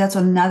 And I think that's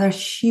another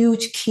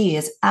huge key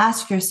is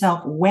ask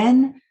yourself,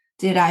 when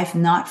did I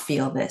not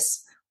feel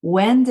this?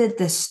 When did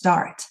this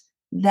start?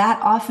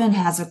 That often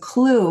has a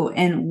clue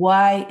in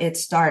why it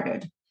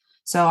started.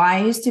 So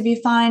I used to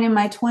be fine in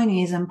my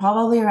 20s and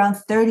probably around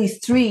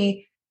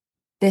 33,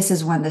 this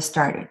is when this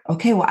started.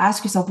 Okay, well,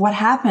 ask yourself, what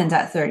happened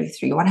at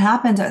 33? What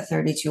happened at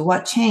 32?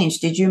 What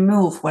changed? Did you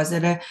move? Was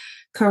it a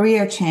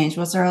career change?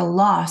 Was there a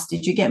loss?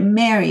 Did you get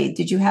married?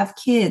 Did you have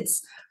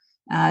kids?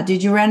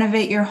 Did you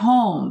renovate your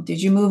home?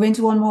 Did you move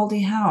into a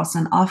moldy house?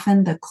 And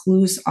often the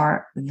clues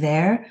are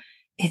there.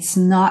 It's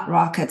not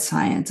rocket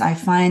science. I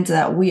find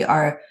that we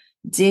are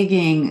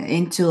digging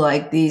into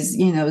like these,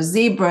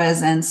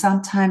 zebras, and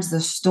sometimes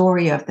the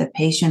story of the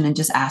patient and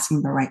just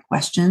asking the right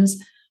questions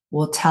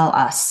will tell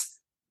us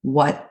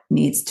what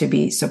needs to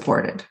be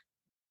supported.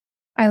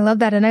 I love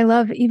that. And I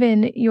love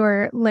even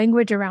your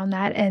language around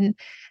that. And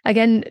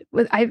again,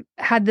 I've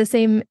had the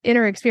same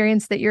inner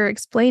experience that you're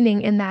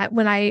explaining in that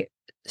when I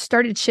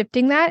started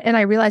shifting that and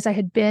I realized I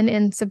had been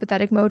in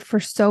sympathetic mode for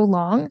so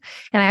long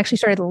and I actually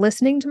started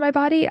listening to my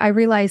body, I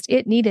realized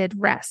it needed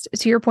rest.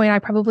 To your point, I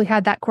probably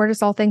had that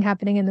cortisol thing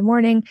happening in the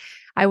morning.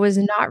 I was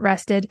not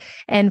rested.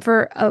 And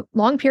for a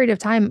long period of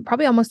time,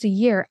 probably almost a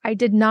year, I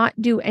did not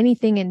do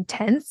anything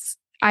intense.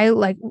 I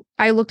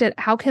looked at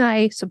how can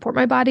I support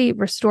my body,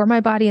 restore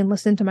my body, and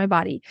listen to my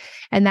body.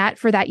 And that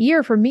for that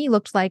year for me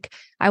looked like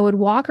I would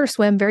walk or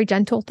swim, very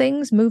gentle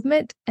things,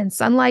 movement and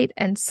sunlight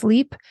and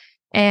sleep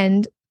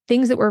and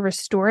things that were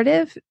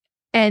restorative,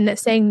 and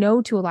saying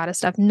no to a lot of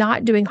stuff,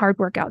 not doing hard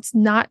workouts,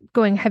 not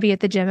going heavy at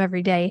the gym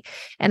every day.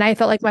 And I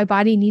felt like my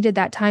body needed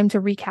that time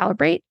to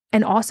recalibrate.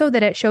 And also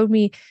that it showed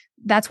me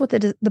that's what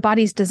the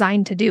body's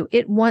designed to do.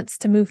 It wants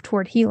to move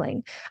toward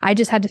healing. I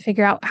just had to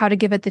figure out how to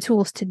give it the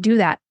tools to do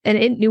that. And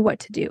it knew what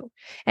to do.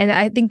 And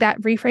I think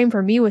that reframe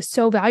for me was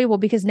so valuable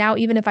because now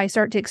even if I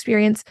start to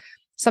experience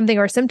something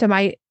or a symptom,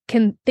 I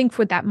can think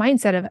with that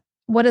mindset of,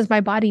 what does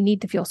my body need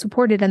to feel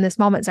supported in this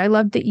moment? So I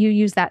love that you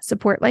use that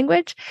support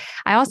language.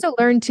 I also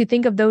learned to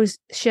think of those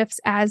shifts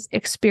as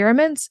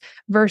experiments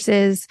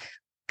versus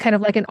kind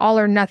of like an all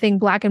or nothing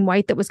black and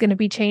white that was going to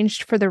be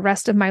changed for the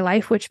rest of my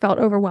life, which felt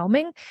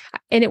overwhelming.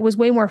 And it was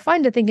way more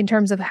fun to think in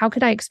terms of how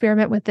could I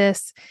experiment with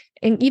this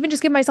and even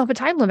just give myself a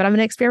time limit. I'm going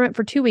to experiment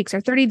for 2 weeks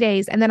or 30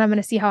 days, and then I'm going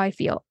to see how I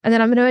feel. And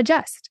then I'm going to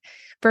adjust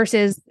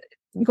versus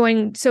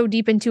going so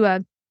deep into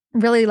a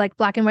really like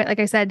black and white, like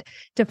I said,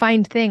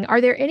 defined thing. Are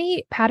there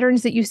any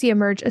patterns that you see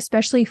emerge,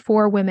 especially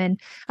for women,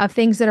 of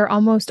things that are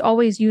almost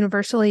always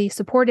universally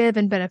supportive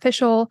and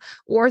beneficial,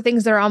 or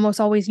things that are almost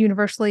always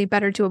universally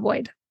better to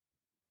avoid?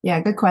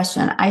 Yeah, good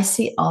question. I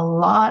see a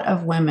lot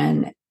of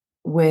women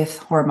with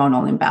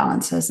hormonal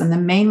imbalances, and the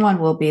main one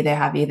will be they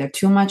have either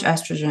too much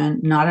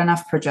estrogen, not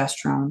enough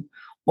progesterone,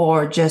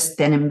 or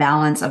just an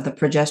imbalance of the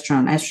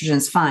progesterone.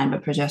 Estrogen's fine,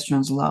 but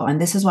progesterone's low. And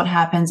this is what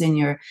happens in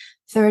your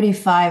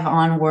 35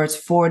 onwards,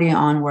 40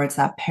 onwards,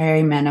 that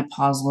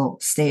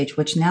perimenopausal stage,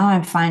 which now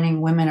I'm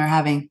finding women are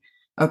having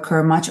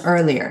occur much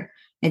earlier.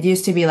 It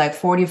used to be like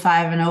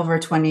 45 and over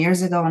 20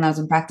 years ago when I was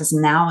in practice.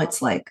 Now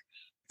it's like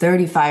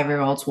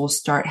 35-year-olds will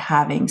start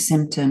having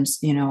symptoms,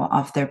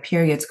 of their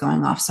periods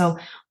going off. So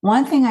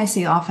one thing I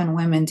see often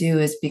women do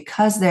is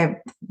because they've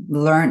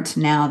learned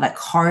now that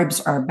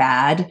carbs are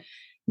bad,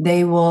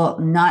 they will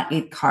not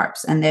eat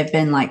carbs, and they've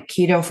been like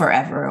keto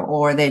forever,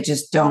 or they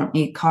just don't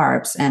eat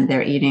carbs and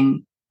they're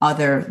eating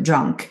other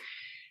junk.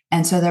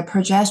 And so their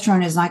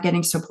progesterone is not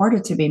getting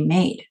supported to be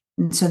made.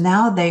 And so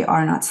now they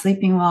are not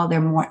sleeping well.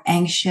 They're more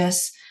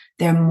anxious.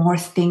 They're more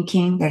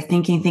thinking. They're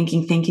thinking,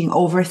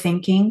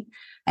 overthinking,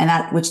 and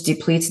that which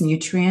depletes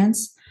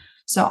nutrients.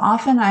 So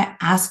often I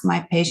ask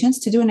my patients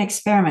to do an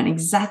experiment,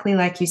 exactly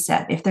like you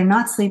said. If they're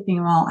not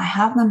sleeping well, I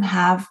have them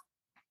have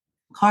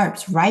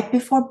carbs right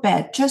before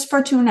bed, just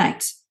for 2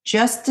 nights,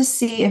 just to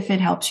see if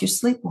it helps you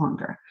sleep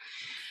longer.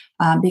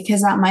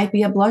 Because that might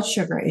be a blood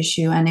sugar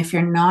issue. And if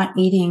you're not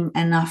eating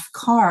enough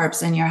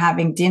carbs and you're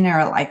having dinner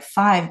at like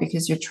 5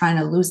 because you're trying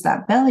to lose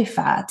that belly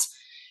fat,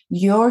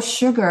 your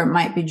sugar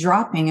might be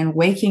dropping and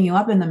waking you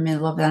up in the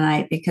middle of the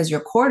night because your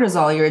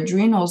cortisol, your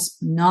adrenals,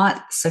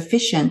 not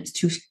sufficient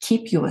to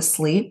keep you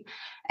asleep.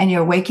 And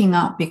you're waking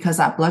up because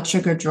that blood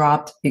sugar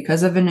dropped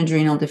because of an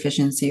adrenal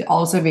deficiency,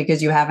 also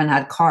because you haven't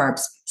had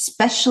carbs,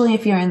 especially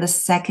if you're in the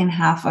second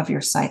half of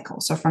your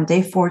cycle. So from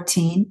day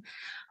 14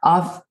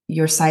 of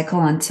your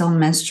cycle until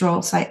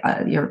menstrual,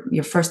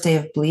 your first day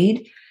of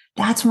bleed,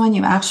 that's when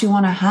you actually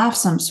want to have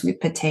some sweet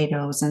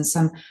potatoes and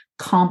some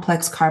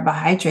complex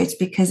carbohydrates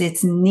because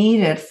it's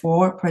needed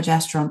for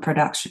progesterone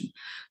production.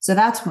 So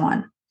that's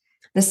one.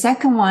 The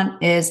second one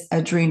is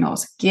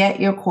adrenals. Get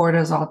your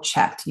cortisol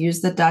checked.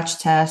 Use the Dutch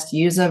test,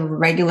 use a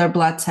regular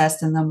blood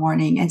test in the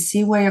morning and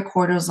see where your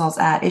cortisol's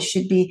at. It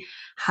should be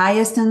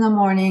highest in the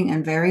morning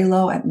and very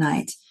low at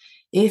night.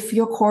 If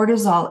your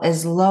cortisol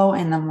is low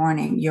in the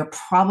morning, you're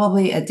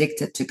probably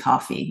addicted to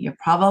coffee. You're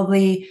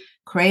probably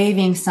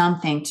craving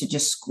something to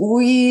just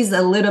squeeze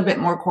a little bit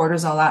more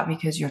cortisol out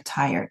because you're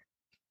tired.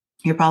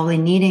 You're probably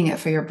needing it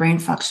for your brain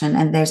function.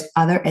 And there's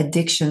other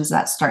addictions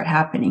that start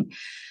happening.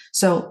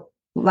 So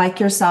like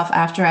yourself,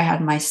 after I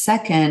had my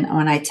second,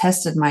 when I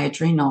tested my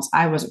adrenals,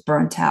 I was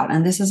burnt out.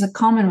 And this is a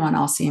common one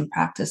I'll see in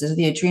practice is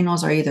the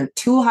adrenals are either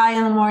too high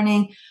in the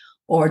morning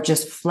or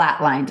just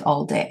flatlined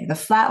all day. The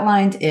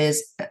flatlined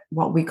is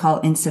what we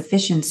call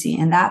insufficiency.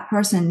 And that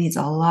person needs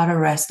a lot of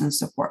rest and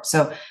support.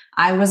 So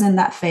I was in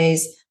that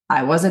phase.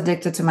 I was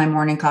addicted to my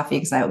morning coffee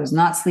because I was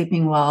not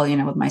sleeping well,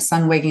 with my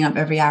son waking up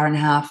every hour and a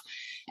half.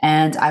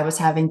 And I was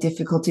having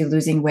difficulty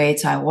losing weight.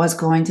 So I was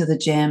going to the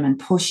gym and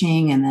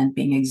pushing and then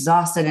being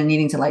exhausted and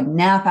needing to like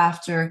nap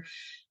after.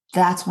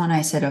 That's when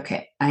I said,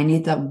 okay, I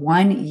need the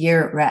 1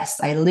 year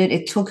rest.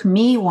 It took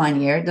me 1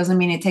 year. It doesn't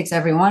mean it takes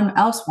everyone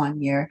else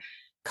 1 year.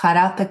 Cut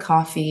out the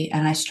coffee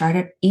and I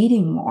started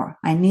eating more.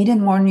 I needed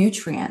more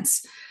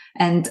nutrients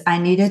and I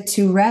needed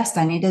to rest.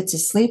 I needed to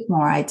sleep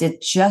more. I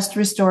did just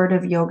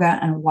restorative yoga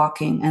and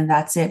walking and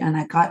that's it. And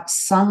I got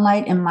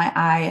sunlight in my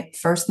eye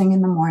first thing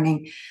in the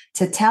morning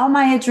to tell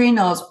my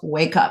adrenals,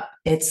 wake up.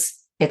 It's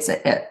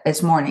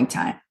morning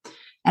time.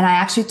 And I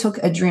actually took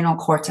adrenal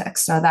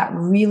cortex. So that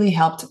really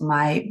helped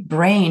my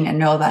brain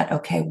know that,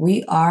 okay,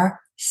 we are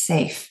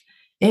safe.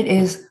 It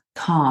is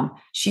calm.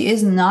 She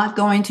is not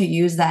going to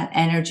use that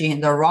energy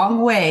in the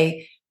wrong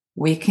way.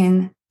 We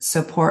can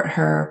support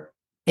her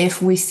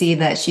if we see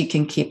that she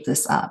can keep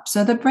this up.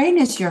 So the brain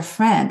is your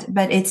friend,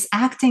 but it's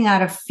acting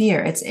out of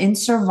fear. It's in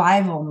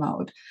survival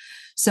mode.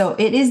 So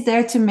it is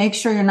there to make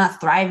sure you're not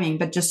thriving,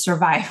 but just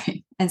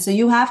surviving. And so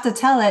you have to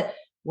tell it,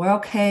 we're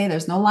okay.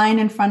 There's no lion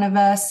in front of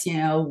us.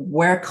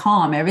 We're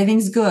calm.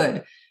 Everything's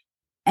good.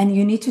 And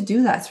you need to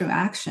do that through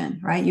action,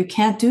 right? You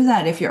can't do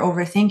that if you're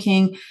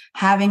overthinking,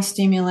 having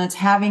stimulants,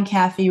 having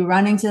caffeine,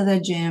 running to the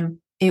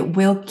gym. It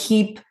will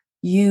keep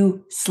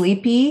you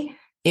sleepy.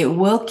 It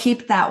will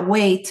keep that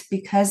weight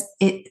because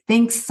it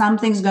thinks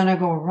something's going to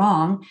go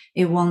wrong.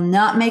 It will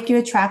not make you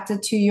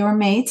attracted to your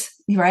mate,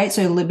 right?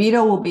 So your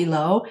libido will be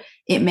low.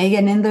 It may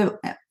get in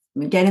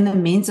the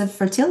means of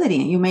fertility.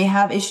 You may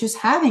have issues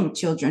having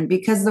children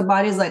because the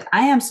body's like,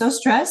 I am so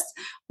stressed.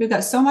 We've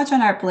got so much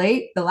on our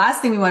plate. The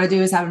last thing we want to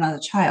do is have another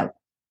child.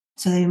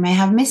 So they may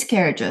have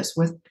miscarriages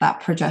with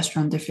that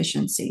progesterone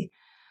deficiency.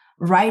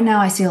 Right now,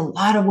 I see a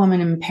lot of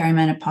women in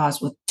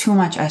perimenopause with too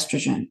much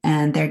estrogen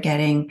and they're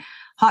getting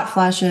hot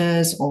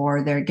flashes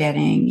or they're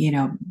getting,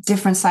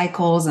 different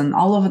cycles and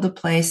all over the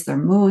place. Their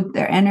mood,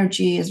 their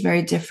energy is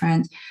very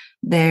different.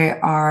 They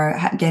are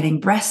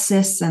getting breast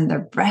cysts and their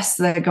breasts,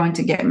 they're going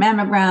to get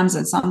mammograms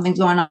and something's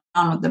going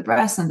on with the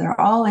breast. And they're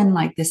all in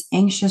like this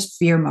anxious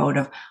fear mode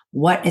of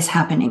what is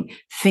happening?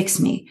 Fix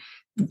me,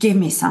 give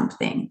me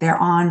something. They're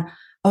on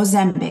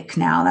Ozempic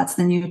now. That's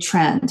the new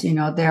trend. You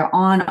know, they're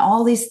on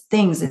all these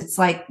things. It's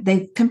like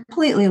they've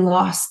completely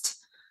lost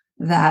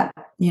that,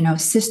 you know,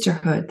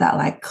 sisterhood, that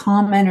like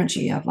calm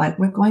energy of like,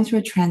 we're going through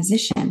a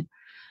transition,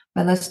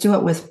 but let's do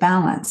it with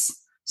balance.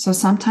 So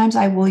sometimes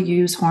I will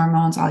use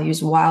hormones. I'll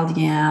use wild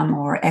yam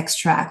or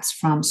extracts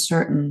from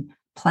certain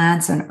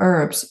plants and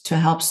herbs to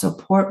help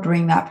support,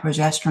 bring that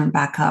progesterone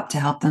back up, to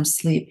help them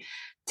sleep,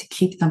 to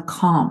keep them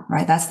calm,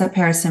 right? That's the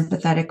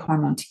parasympathetic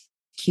hormone, to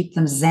keep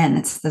them zen.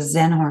 It's the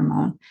zen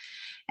hormone.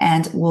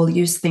 And we'll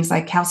use things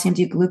like calcium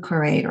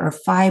D-glucarate or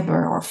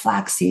fiber or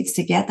flax seeds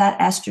to get that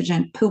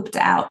estrogen pooped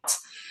out.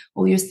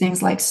 We'll use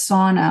things like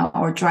sauna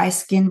or dry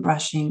skin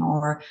brushing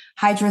or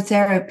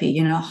hydrotherapy,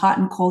 you know, hot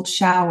and cold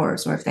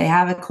showers, or if they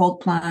have a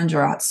cold plunge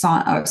or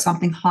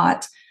something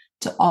hot,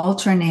 to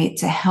alternate,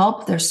 to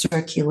help their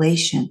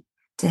circulation,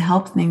 to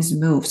help things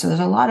move. So there's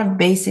a lot of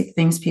basic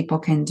things people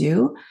can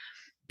do.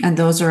 And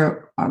those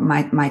are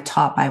my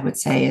top, I would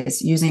say,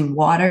 is using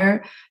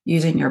water,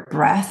 using your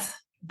breath,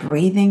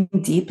 breathing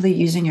deeply,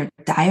 using your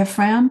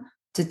diaphragm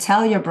to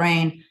tell your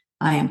brain,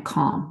 I am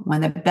calm.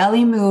 When the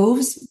belly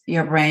moves,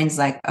 your brain's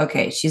like,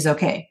 okay, she's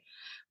okay.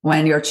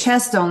 When your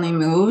chest only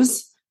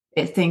moves,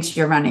 it thinks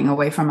you're running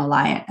away from a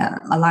lion,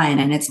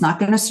 and it's not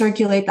going to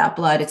circulate that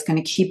blood. It's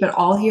going to keep it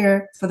all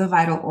here for the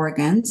vital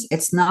organs.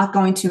 It's not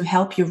going to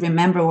help you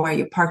remember where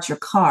you parked your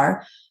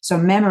car. So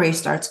memory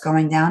starts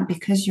going down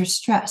because you're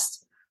stressed.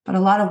 But a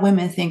lot of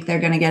women think they're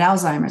going to get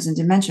Alzheimer's and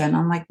dementia. And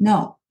I'm like,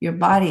 no, your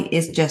body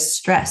is just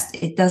stressed.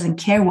 It doesn't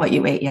care what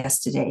you ate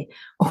yesterday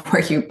or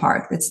where you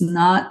parked. It's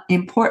not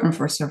important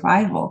for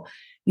survival.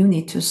 You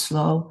need to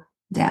slow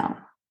down.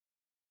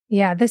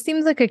 Yeah, this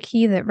seems like a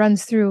key that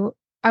runs through,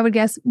 I would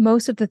guess,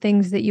 most of the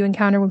things that you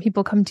encounter when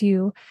people come to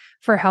you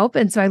for help.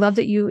 And so I love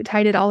that you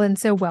tied it all in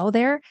so well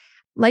there.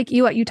 Like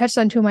you touched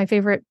on two of my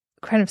favorite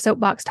kind of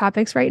soapbox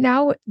topics right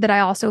now that I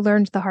also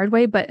learned the hard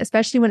way, but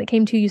especially when it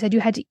came to, you said you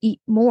had to eat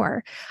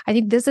more. I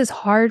think this is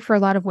hard for a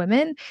lot of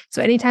women.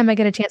 So anytime I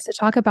get a chance to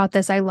talk about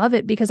this, I love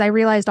it because I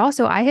realized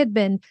also I had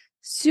been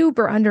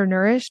super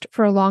undernourished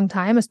for a long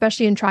time,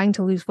 especially in trying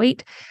to lose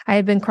weight. I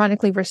had been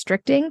chronically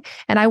restricting,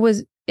 and I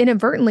was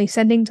inadvertently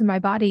sending to my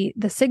body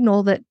the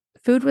signal that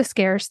food was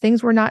scarce,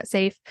 things were not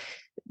safe.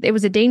 It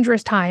was a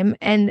dangerous time,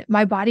 and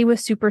my body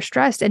was super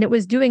stressed, and it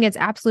was doing its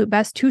absolute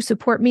best to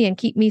support me and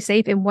keep me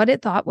safe in what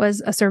it thought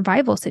was a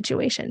survival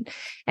situation.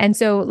 And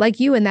so like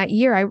you, in that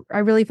year, I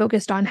really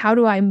focused on, how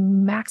do I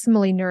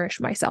maximally nourish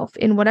myself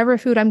in whatever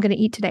food I'm going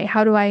to eat today?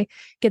 How do I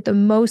get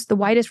the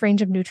widest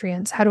range of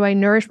nutrients? How do I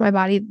nourish my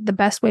body the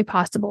best way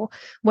possible?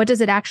 What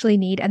does it actually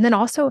need? And then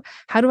also,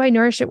 how do I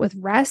nourish it with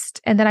rest?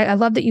 And then I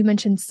love that you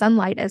mentioned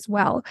sunlight as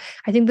well.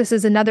 I think this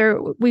is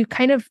another, we've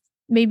kind of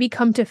maybe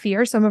come to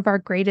fear some of our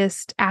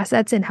greatest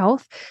assets in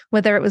health,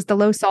 whether it was the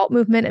low salt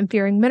movement and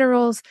fearing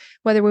minerals,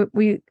 whether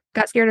we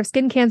got scared of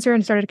skin cancer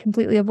and started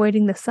completely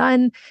avoiding the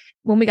sun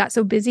when we got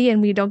so busy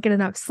and we don't get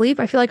enough sleep.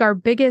 I feel like our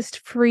biggest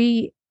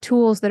free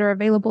tools that are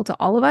available to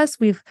all of us,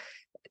 we've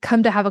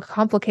come to have a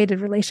complicated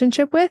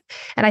relationship with.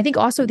 And I think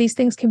also these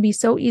things can be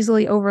so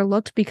easily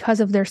overlooked because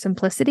of their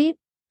simplicity.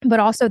 But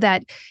also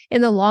that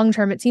in the long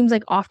term, it seems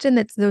like often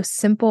it's those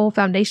simple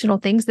foundational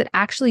things that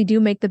actually do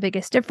make the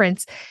biggest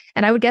difference.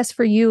 And I would guess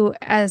for you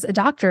as a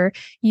doctor,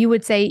 you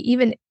would say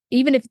even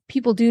if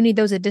people do need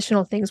those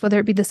additional things, whether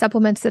it be the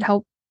supplements that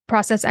help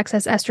process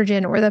excess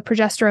estrogen or the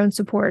progesterone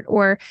support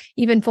or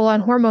even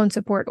full-on hormone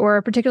support or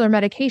a particular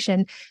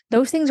medication,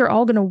 those things are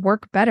all going to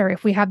work better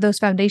if we have those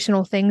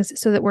foundational things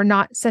so that we're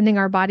not sending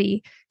our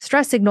body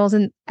stress signals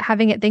and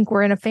having it think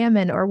we're in a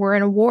famine or we're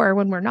in a war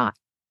when we're not.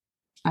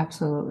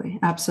 Absolutely.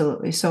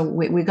 Absolutely. So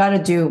we got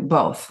to do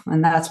both.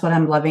 And that's what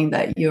I'm loving,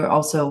 that you're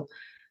also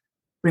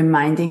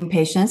reminding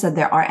patients that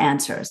there are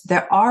answers.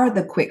 There are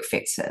the quick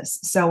fixes.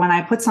 So when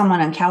I put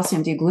someone on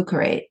calcium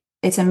D-glucarate,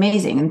 it's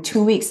amazing. In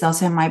 2 weeks, they'll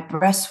say, my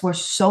breasts were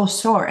so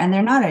sore, and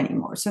they're not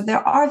anymore. So there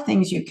are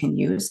things you can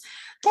use.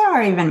 There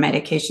are even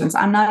medications.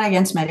 I'm not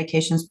against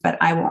medications, but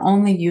I will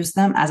only use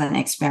them as an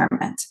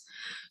experiment.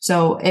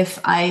 So if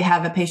I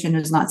have a patient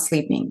who's not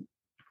sleeping,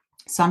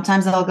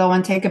 sometimes I'll go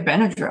and take a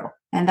Benadryl.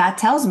 And that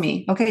tells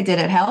me, okay, did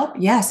it help?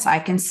 Yes, I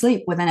can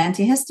sleep with an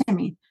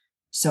antihistamine.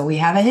 So we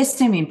have a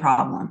histamine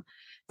problem,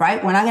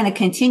 right? We're not going to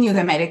continue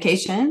the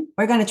medication.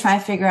 We're going to try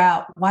and figure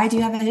out, why do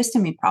you have a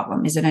histamine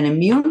problem? Is it an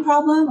immune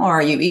problem, or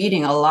are you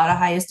eating a lot of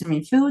high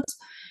histamine foods?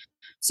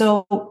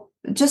 So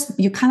just,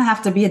 you kind of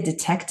have to be a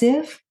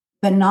detective,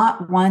 but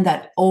not one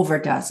that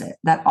overdoes it.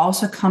 That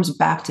also comes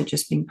back to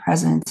just being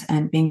present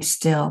and being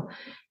still.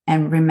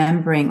 And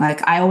remembering,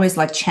 like, I always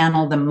like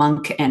channel the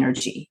monk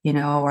energy, you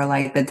know, or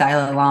like the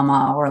Dalai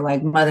Lama or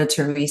like Mother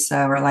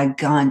Teresa or like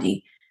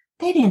Gandhi.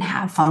 They didn't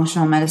have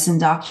functional medicine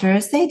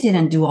doctors. They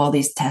didn't do all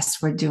these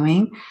tests we're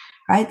doing,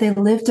 right? They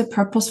lived a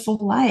purposeful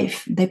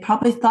life. They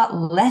probably thought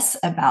less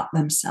about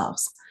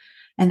themselves.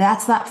 And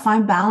that's that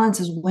fine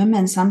balance as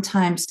women.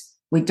 Sometimes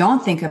We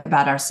don't think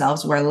about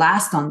ourselves. We're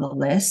last on the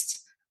list.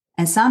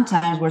 And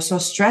sometimes we're so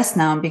stressed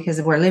now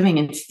because we're living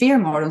in fear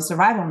mode and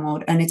survival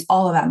mode, and it's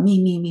all about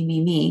me, me, me,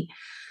 me, me.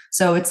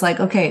 So it's like,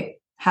 okay,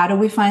 how do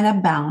we find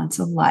that balance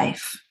of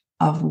life,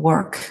 of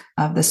work,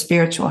 of the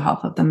spiritual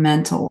health, of the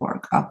mental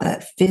work, of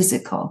the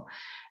physical?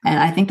 And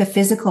I think the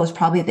physical is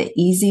probably the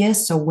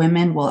easiest. So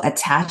women will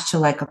attach to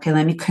like, okay,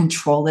 let me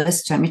control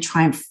this. Let me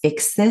try and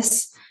fix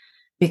this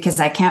because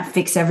I can't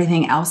fix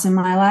everything else in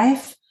my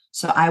life.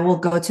 So I will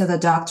go to the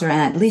doctor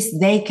and at least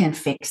they can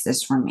fix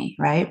this for me,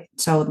 right?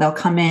 So they'll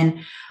come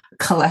in.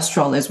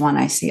 Cholesterol is one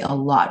I see a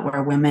lot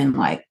where women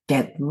like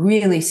get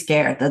really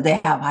scared that they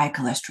have high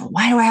cholesterol.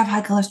 Why do I have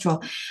high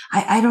cholesterol?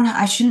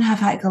 I shouldn't have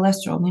high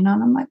cholesterol, and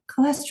I'm like,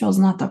 cholesterol is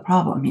not the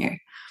problem here,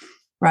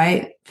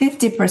 right?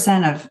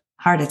 50% of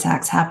heart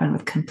attacks happen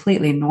with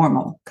completely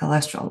normal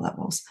cholesterol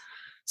levels.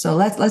 So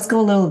let's go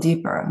a little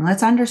deeper and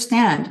let's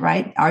understand,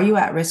 right? Are you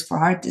at risk for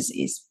heart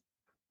disease?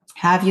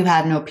 Have you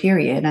had no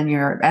period and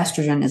your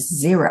estrogen is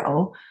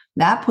 0?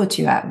 That puts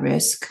you at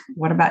risk.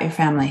 What about your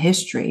family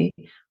history?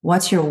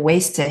 What's your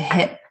waist to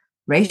hip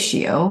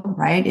ratio,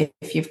 right?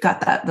 If you've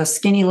got the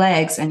skinny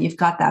legs and you've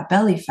got that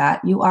belly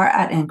fat, you are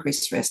at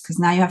increased risk because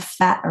now you have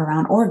fat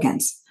around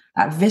organs,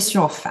 that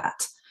visceral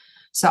fat.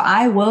 So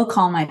I will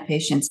call my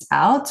patients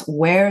out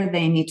where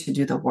they need to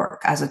do the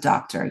work as a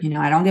doctor.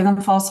 I don't give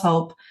them false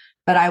hope,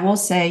 but I will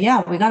say,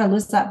 yeah, we got to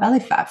lose that belly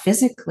fat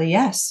physically.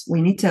 Yes,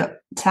 we need to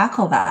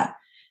tackle that.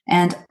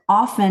 And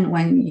often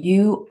when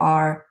you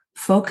are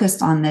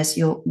focused on this,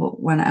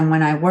 when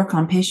I work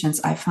on patients,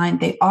 I find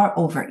they are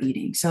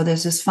overeating. So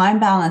there's this fine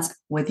balance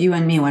with you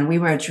and me when we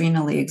were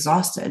adrenally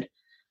exhausted,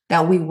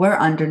 that we were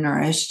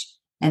undernourished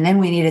and then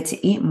we needed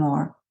to eat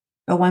more.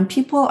 But when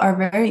people are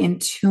very in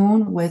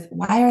tune with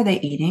why are they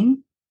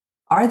eating?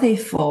 Are they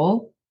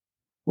full?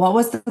 What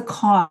was the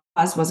cause?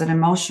 Was it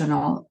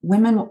emotional?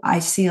 Women I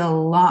see a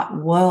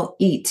lot will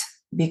eat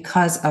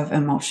because of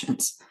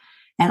emotions.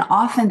 And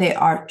often they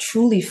are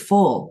truly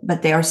full,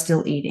 but they are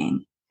still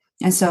eating.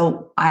 And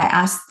so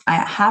I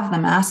have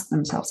them ask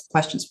themselves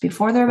questions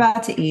before they're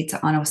about to eat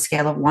on a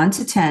scale of 1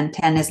 to 10.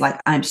 10 is like,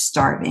 I'm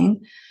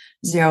starving.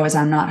 0 is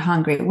I'm not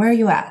hungry. Where are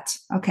you at?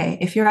 Okay.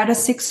 If you're at a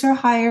 6 or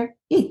higher,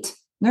 eat,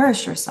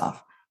 nourish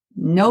yourself.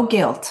 No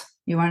guilt.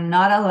 You are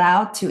not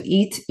allowed to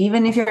eat,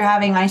 even if you're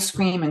having ice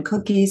cream and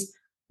cookies,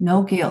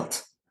 no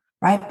guilt,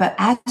 right? But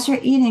as you're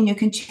eating, you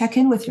can check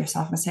in with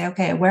yourself and say,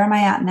 okay, where am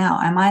I at now?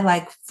 Am I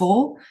like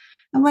full?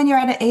 And when you're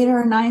at an 8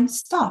 or a 9,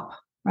 stop,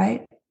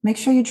 right? Make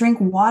sure you drink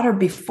water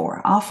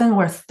before. Often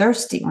we're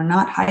thirsty, we're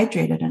not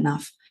hydrated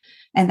enough,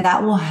 and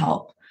that will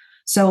help.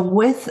 So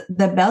with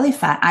the belly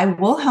fat, I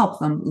will help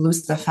them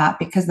lose the fat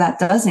because that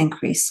does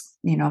increase,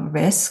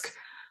 risk.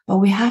 But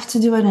we have to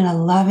do it in a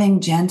loving,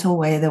 gentle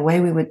way, the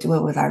way we would do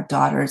it with our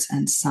daughters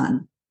and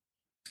sons.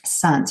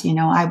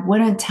 I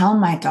wouldn't tell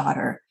my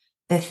daughter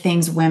the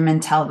things women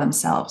tell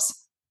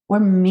themselves. We're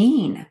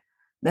mean.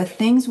 The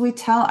things we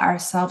tell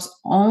ourselves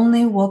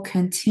only will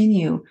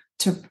continue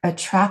to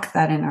attract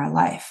that in our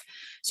life.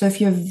 So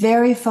if you're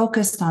very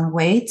focused on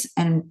weight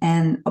and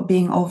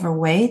being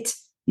overweight,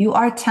 you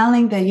are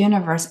telling the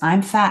universe,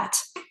 I'm fat,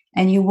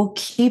 and you will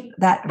keep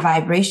that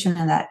vibration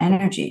and that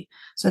energy.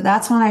 So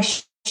that's when I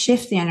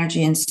shift the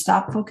energy and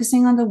stop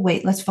focusing on the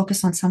weight. Let's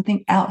focus on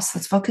something else.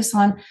 Let's focus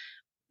on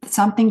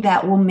something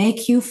that will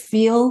make you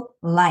feel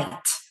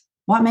light.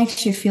 What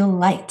makes you feel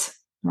light,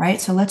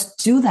 right? So let's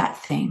do that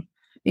thing.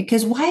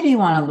 Because why do you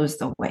want to lose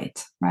the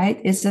weight, right?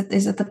 Is it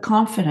the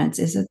confidence?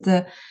 Is it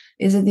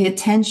the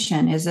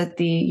attention? Is it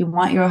you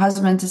want your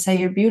husband to say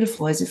you're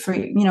beautiful? Is it for,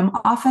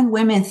 often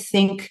women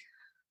think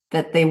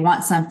that they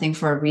want something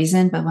for a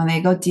reason, but when they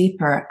go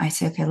deeper, I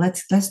say, okay,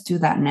 let's do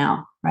that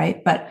now,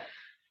 right? But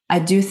I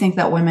do think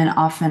that women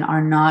often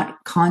are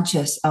not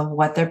conscious of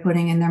what they're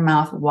putting in their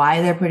mouth,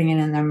 why they're putting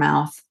it in their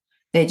mouth.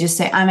 They just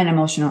say, I'm an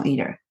emotional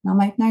eater. And I'm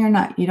like, no, you're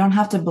not. You don't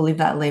have to believe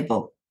that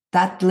label.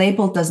 That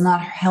label does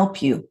not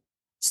help you.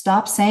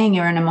 Stop saying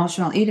you're an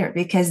emotional eater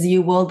because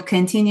you will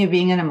continue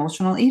being an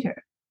emotional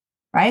eater,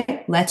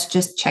 right? Let's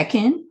just check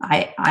in.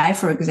 I,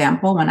 for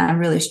example, when I'm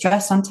really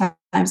stressed,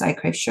 sometimes I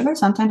crave sugar.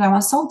 Sometimes I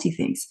want salty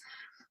things.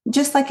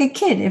 Just like a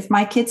kid. If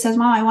my kid says,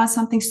 Mom, I want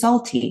something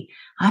salty,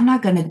 I'm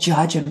not going to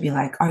judge and be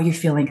like, are you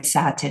feeling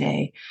sad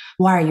today?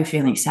 Why are you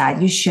feeling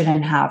sad? You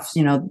shouldn't have,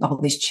 all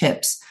these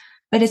chips.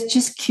 But it's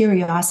just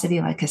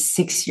curiosity, like a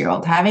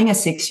 6-year-old. Having a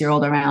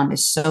 6-year-old around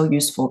is so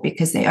useful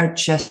because they are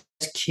just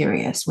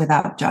curious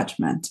without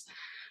judgment.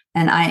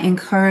 And I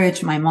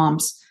encourage my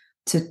moms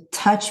to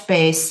touch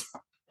base.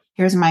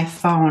 Here's my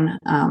phone.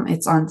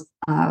 It's on.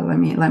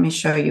 Let me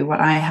show you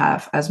what I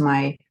have as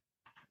my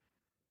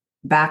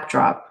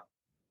backdrop.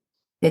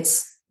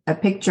 It's a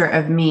picture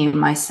of me,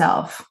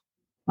 myself,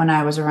 when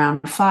I was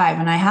around 5.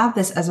 And I have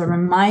this as a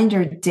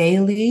reminder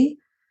daily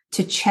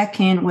to check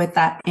in with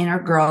that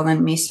inner girl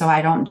in me so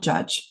I don't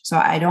judge. So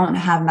I don't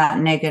have that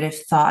negative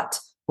thought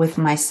with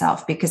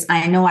myself, because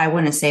I know I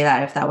wouldn't say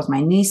that if that was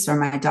my niece or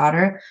my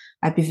daughter.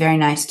 I'd be very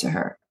nice to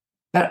her.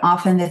 But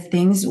often the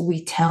things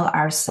we tell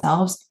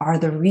ourselves are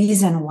the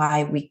reason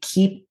why we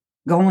keep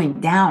going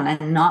down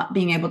and not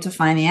being able to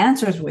find the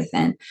answers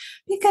within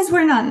because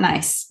we're not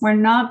nice. We're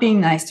not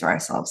being nice to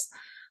ourselves.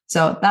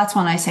 So that's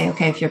when I say,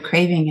 okay, if you're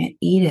craving it,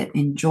 eat it,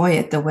 enjoy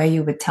it the way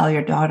you would tell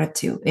your daughter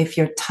to. If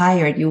you're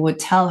tired, you would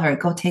tell her,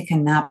 go take a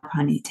nap,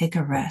 honey, take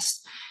a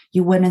rest.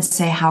 You wouldn't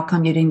say, how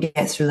come you didn't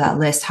get through that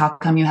list? How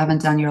come you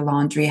haven't done your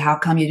laundry? How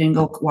come you didn't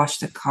go wash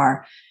the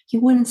car?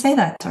 You wouldn't say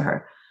that to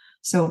her.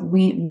 So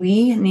we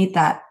need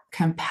that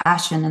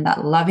compassion and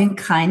that loving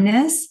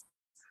kindness.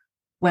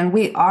 When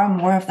we are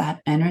more of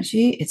that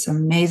energy, it's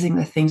amazing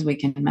the things we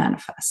can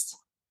manifest.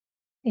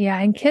 Yeah.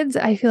 And kids,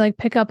 I feel like,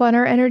 pick up on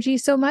our energy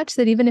so much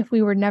that even if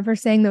we were never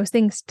saying those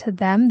things to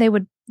them, they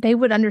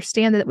would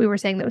understand that we were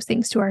saying those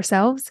things to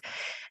ourselves.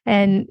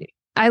 And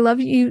I love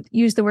you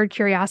use the word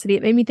curiosity.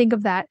 It made me think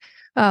of that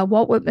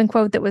Walt Whitman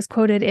quote that was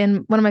quoted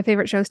in one of my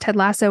favorite shows, Ted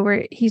Lasso,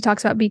 where he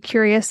talks about be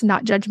curious,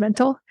 not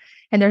judgmental.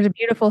 And there's a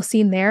beautiful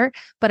scene there.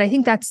 But I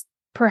think that's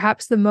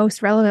perhaps the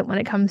most relevant when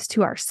it comes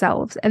to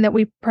ourselves, and that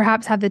we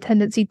perhaps have the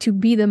tendency to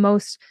be the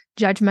most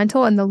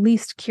judgmental and the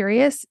least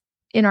curious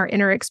in our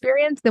inner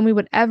experience than we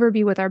would ever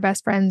be with our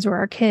best friends or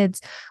our kids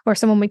or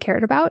someone we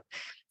cared about.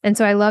 And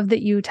so I love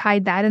that you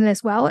tied that in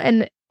as well.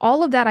 And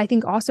all of that, I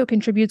think, also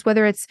contributes,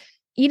 whether it's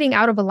eating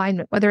out of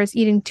alignment, whether it's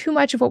eating too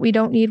much of what we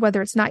don't need,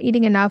 whether it's not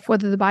eating enough,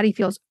 whether the body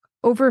feels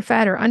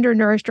overfed or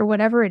undernourished or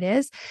whatever it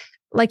is.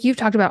 Like you've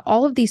talked about,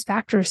 all of these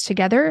factors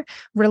together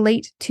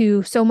relate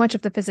to so much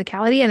of the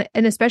physicality.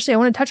 And especially, I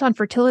want to touch on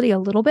fertility a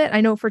little bit. I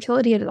know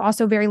fertility is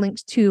also very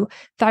linked to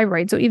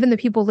thyroid. So even the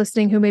people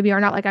listening who maybe are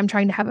not like, I'm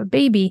trying to have a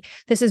baby,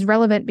 this is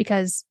relevant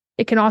because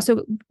it can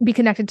also be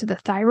connected to the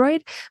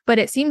thyroid. But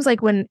it seems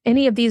like when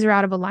any of these are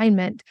out of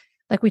alignment,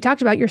 like we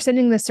talked about, you're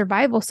sending this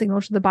survival signal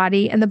to the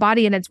body, and the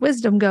body in its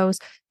wisdom goes,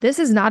 this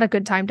is not a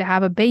good time to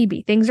have a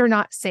baby. Things are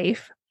not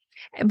safe.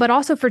 But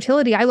also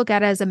fertility, I look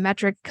at it as a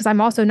metric, because I'm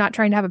also not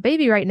trying to have a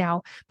baby right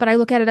now, but I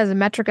look at it as a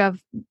metric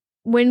of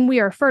when we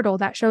are fertile,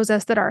 that shows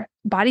us that our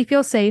body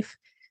feels safe,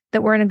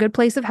 that we're in a good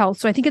place of health.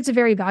 So I think it's a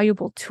very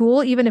valuable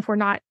tool, even if we're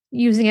not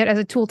using it as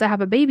a tool to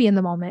have a baby in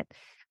the moment.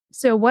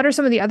 So what are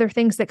some of the other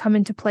things that come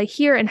into play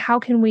here, and how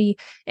can we,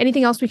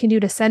 anything else we can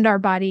do to send our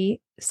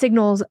body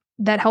signals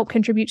that help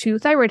contribute to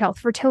thyroid health,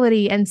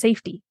 fertility, and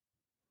safety?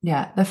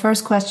 Yeah. The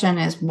first question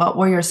is, what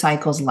were your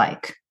cycles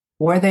like?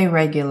 Were they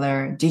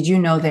regular? Did you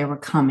know they were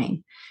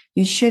coming?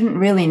 You shouldn't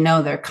really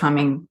know they're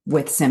coming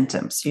with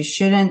symptoms. You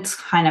shouldn't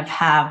kind of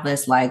have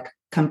this like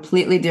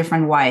completely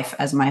different wife,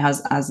 as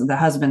as the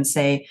husbands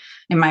say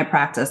in my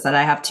practice, that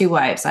I have two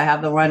wives. I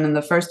have the one in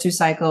the first two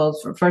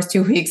cycles for first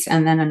 2 weeks,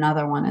 and then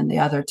another one in the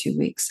other 2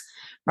 weeks,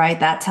 right?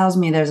 That tells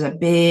me there's a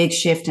big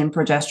shift in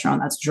progesterone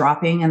that's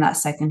dropping in that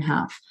second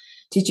half.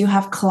 Did you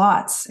have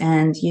clots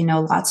and,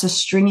 lots of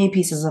stringy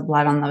pieces of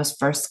blood on those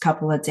first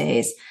couple of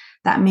days?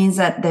 That means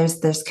that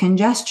there's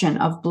congestion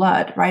of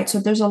blood, right? So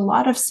there's a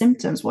lot of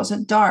symptoms. Was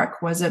it dark?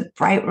 Was it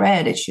bright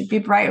red? It should be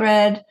bright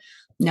red,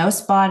 no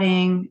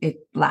spotting. It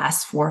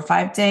lasts 4 or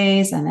 5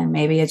 days. And then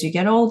maybe as you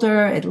get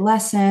older, it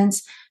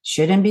lessens.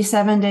 Shouldn't be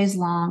 7 days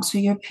long. So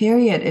your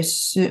period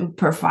is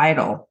super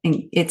vital.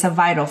 It's a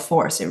vital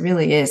force. It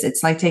really is.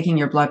 It's like taking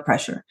your blood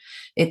pressure.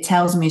 It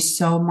tells me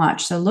so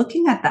much. So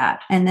looking at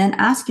that and then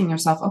asking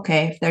yourself,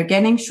 okay, if they're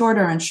getting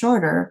shorter and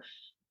shorter,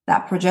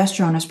 that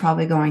progesterone is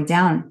probably going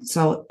down.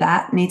 So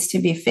that needs to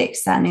be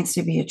fixed. That needs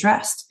to be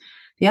addressed.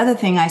 The other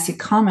thing I see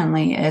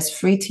commonly is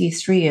free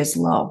T3 is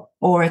low,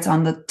 or it's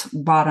on the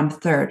bottom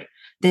third.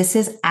 This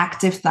is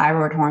active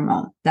thyroid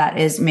hormone that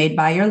is made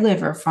by your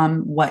liver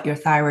from what your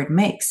thyroid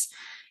makes.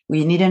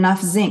 You need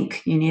enough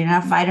zinc. You need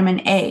enough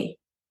vitamin A.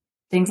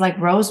 Things like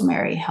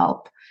rosemary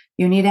help.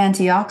 You need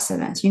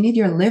antioxidants. You need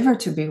your liver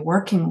to be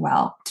working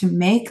well to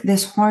make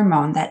this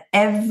hormone that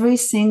every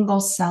single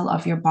cell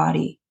of your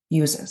body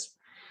uses.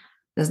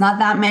 There's not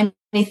that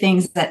many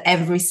things that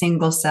every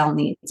single cell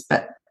needs,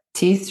 but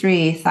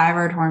T3,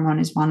 thyroid hormone,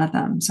 is one of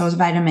them. So is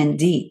vitamin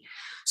D.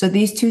 So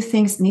these two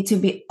things need to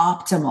be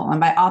optimal.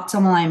 And by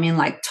optimal, I mean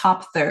like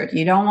top third.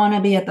 You don't want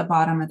to be at the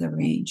bottom of the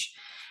range.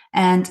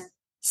 And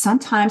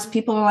sometimes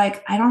people are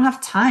like, I don't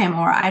have time,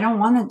 or I don't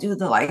want to do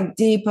the like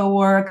deeper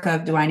work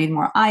of, do I need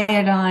more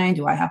iodine?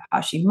 Do I have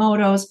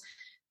Hashimoto's?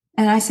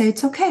 And I say,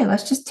 it's okay.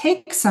 Let's just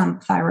take some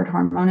thyroid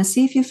hormone and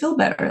see if you feel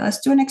better. Let's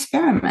do an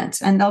experiment.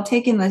 And they'll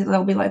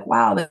be like,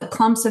 wow, the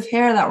clumps of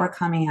hair that were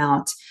coming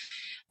out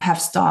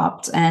have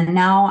stopped. And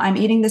now I'm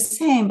eating the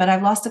same, but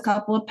I've lost a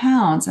couple of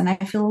pounds and I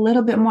feel a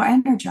little bit more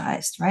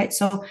energized, right?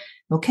 So,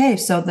 okay,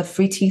 so the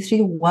free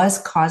T3 was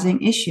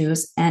causing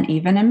issues and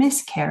even a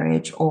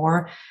miscarriage,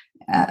 or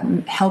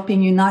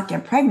helping you not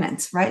get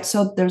pregnant, right?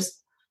 So there's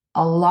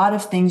a lot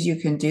of things you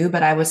can do,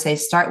 but I would say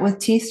start with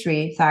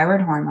T3,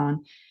 thyroid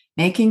hormone,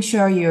 making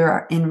sure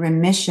you're in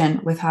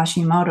remission with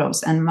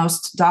Hashimoto's. And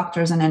most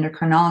doctors and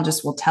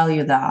endocrinologists will tell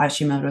you that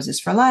Hashimoto's is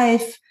for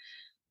life.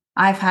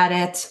 I've had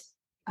it.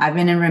 I've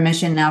been in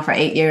remission now for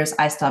 8 years.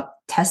 I stopped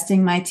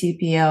testing my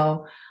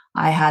TPO.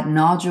 I had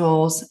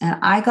nodules, and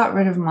I got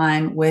rid of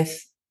mine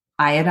with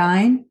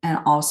iodine and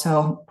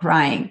also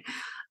crying.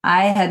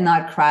 I had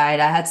not cried.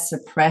 I had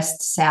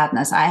suppressed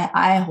sadness.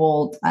 I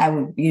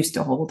used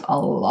to hold a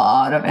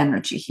lot of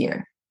energy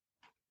here.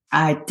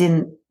 I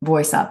didn't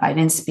voice up. I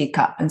didn't speak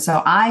up. And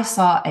so I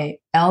saw a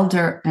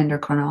elder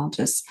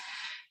endocrinologist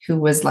who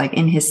was like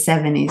in his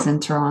 70s in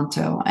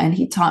Toronto. And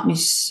he taught me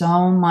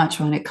so much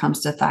when it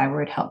comes to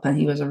thyroid health. And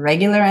he was a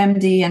regular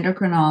MD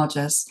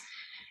endocrinologist.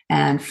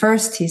 And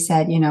first he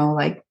said,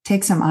 like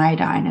take some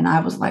iodine. And I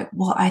was like,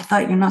 well, I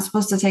thought you're not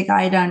supposed to take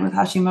iodine with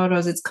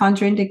Hashimoto's. It's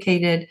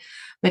contraindicated.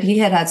 But he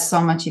had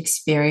so much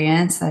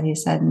experience that he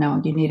said,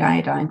 no, you need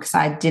iodine, because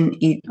I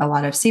didn't eat a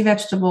lot of sea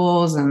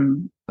vegetables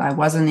and I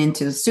wasn't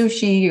into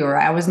sushi, or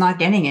I was not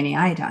getting any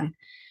iodine.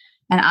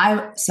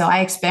 And so I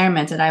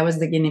experimented. I was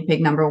the guinea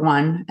pig number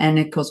one, and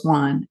it goes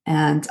one.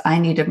 And I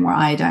needed more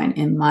iodine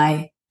in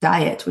my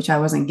diet, which I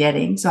wasn't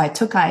getting. So I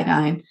took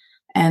iodine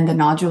and the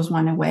nodules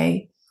went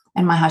away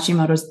and my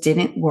Hashimoto's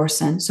didn't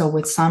worsen. So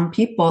with some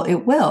people,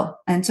 it will.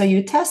 And so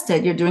you test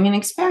it. You're doing an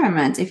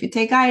experiment. If you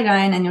take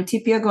iodine and your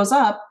TPO goes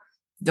up,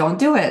 don't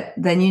do it.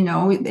 Then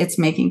it's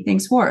making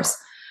things worse.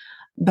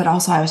 But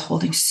also I was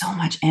holding so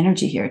much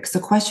energy here, because the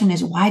question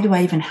is, why do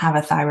I even have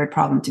a thyroid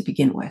problem to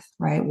begin with,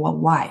 right? Well,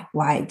 why?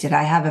 Why did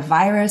I have a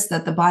virus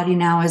that the body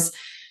now is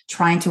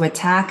trying to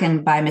attack?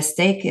 And by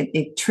mistake,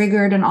 it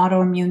triggered an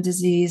autoimmune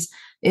disease.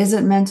 Is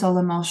it mental,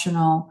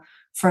 emotional?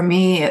 For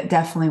me, it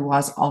definitely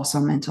was also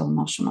mental,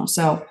 emotional.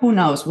 So who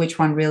knows which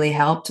one really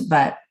helped,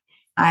 but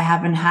I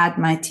haven't had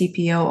my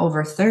TPO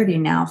over 30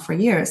 now for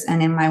years.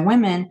 And in my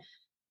women,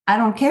 I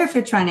don't care if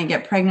you're trying to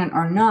get pregnant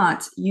or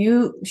not,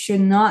 you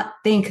should not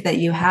think that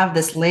you have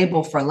this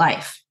label for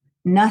life.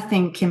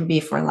 Nothing can be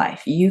for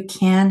life. You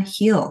can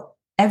heal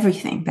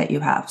everything that you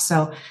have.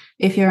 So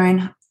if you're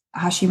in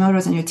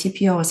Hashimoto's and your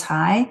TPO is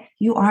high,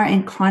 you are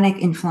in chronic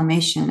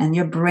inflammation and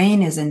your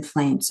brain is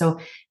inflamed. So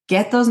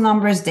get those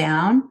numbers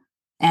down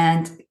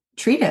and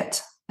treat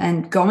it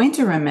and go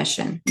into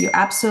remission. You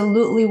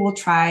absolutely will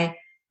try.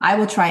 I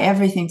will try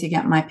everything to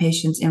get my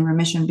patients in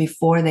remission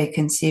before they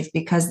conceive,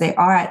 because they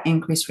are at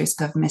increased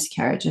risk of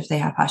miscarriage if they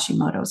have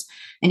Hashimoto's.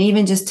 And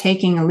even just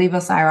taking a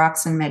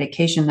levothyroxine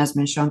medication has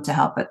been shown to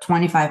help at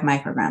 25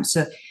 micrograms.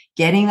 So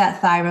getting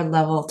that thyroid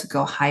level to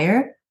go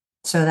higher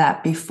so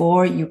that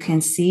before you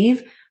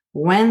conceive,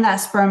 when that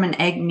sperm and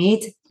egg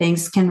meet,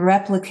 things can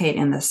replicate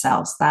in the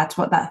cells. That's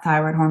what that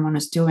thyroid hormone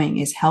is doing,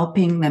 is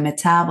helping the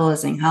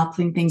metabolism,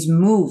 helping things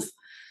move.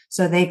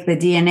 So the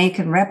DNA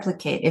can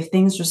replicate. If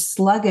things are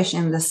sluggish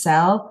in the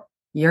cell,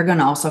 you're going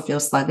to also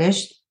feel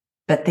sluggish,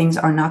 but things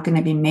are not going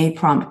to be made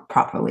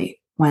properly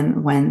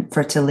when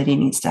fertility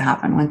needs to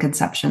happen, when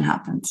conception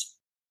happens.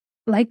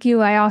 Like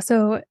you, I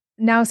also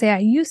now say I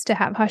used to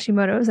have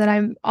Hashimoto's, and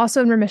I'm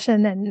also in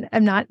remission and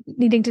I'm not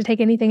needing to take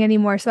anything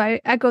anymore. So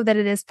I echo that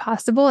it is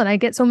possible, and I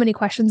get so many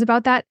questions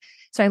about that.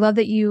 So I love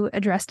that you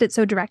addressed it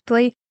so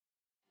directly.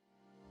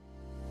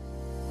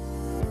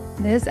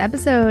 This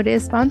episode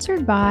is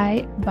sponsored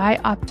by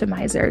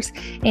Optimizers,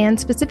 and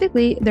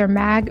specifically their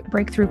MAG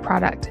breakthrough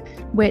product,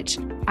 which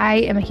I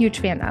am a huge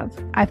fan of.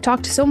 I've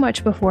talked so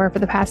much before for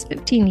the past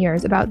 15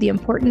 years about the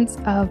importance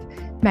of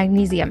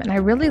magnesium, and I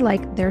really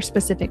like their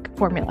specific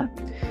formula.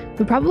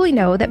 We probably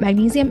know that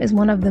magnesium is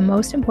one of the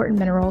most important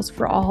minerals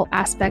for all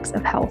aspects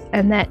of health,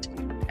 and that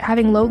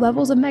having low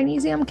levels of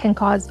magnesium can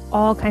cause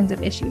all kinds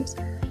of issues.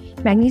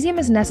 Magnesium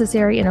is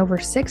necessary in over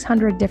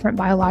 600 different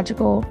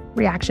biological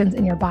reactions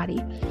in your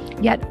body.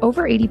 Yet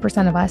over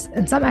 80% of us,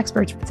 and some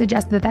experts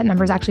suggest that that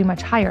number is actually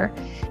much higher,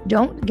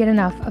 don't get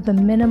enough of the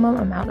minimum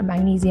amount of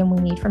magnesium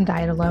we need from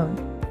diet alone.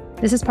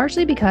 This is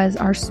partially because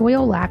our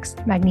soil lacks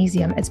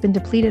magnesium. It's been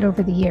depleted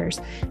over the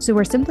years, so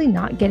we're simply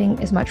not getting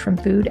as much from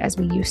food as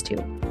we used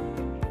to.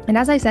 And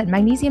as I said,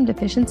 magnesium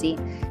deficiency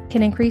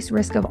can increase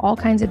risk of all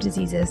kinds of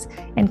diseases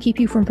and keep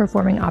you from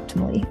performing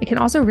optimally. It can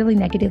also really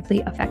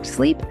negatively affect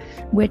sleep,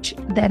 which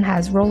then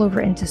has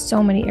rollover into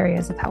so many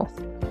areas of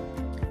health.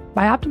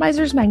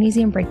 Bioptimizer's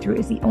Magnesium Breakthrough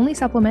is the only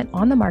supplement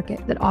on the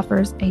market that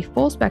offers a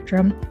full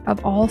spectrum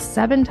of all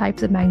 7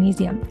 types of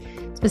magnesium,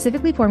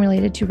 specifically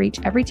formulated to reach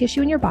every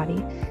tissue in your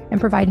body and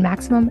provide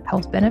maximum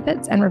health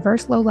benefits and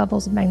reverse low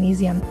levels of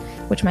magnesium,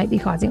 which might be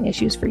causing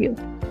issues for you.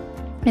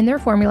 In their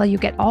formula, you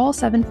get all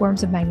 7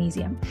 forms of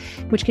magnesium,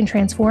 which can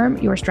transform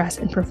your stress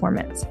and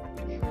performance.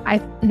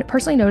 I've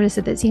personally noticed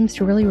that it seems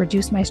to really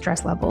reduce my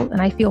stress level,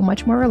 and I feel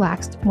much more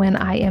relaxed when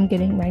I am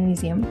getting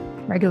magnesium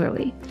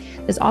regularly.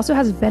 This also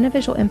has a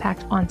beneficial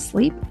impact on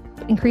sleep,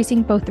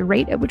 increasing both the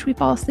rate at which we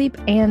fall asleep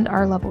and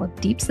our level of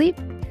deep sleep.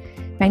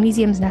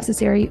 Magnesium is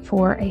necessary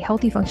for a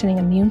healthy functioning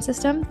immune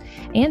system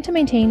and to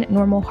maintain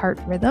normal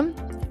heart rhythm,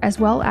 as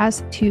well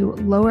as to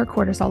lower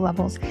cortisol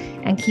levels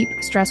and keep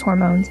stress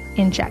hormones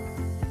in check.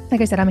 Like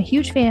I said, I'm a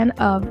huge fan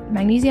of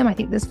magnesium. I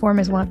think this form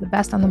is one of the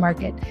best on the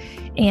market,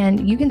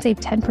 and you can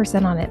save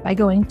 10% on it by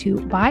going to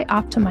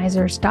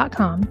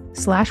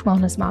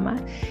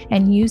buyoptimizers.com/wellnessmama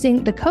and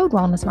using the code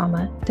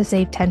wellnessmama to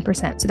save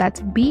 10%. So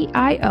that's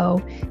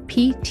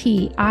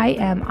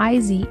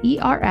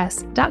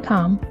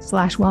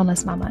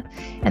BIOPTIMIZERS.com/wellnessmama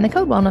and the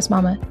code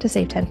wellnessmama to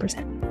save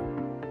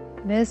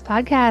 10%. This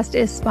podcast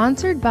is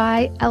sponsored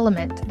by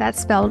Element.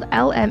 That's spelled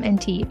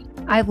LMNT.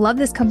 I love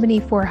this company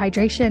for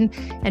hydration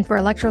and for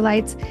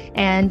electrolytes,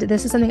 and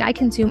this is something I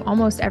consume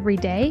almost every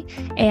day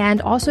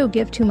and also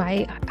give to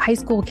my high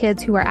school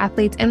kids who are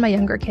athletes and my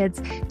younger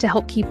kids to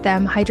help keep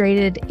them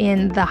hydrated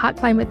in the hot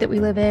climate that we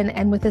live in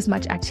and with as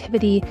much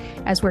activity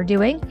as we're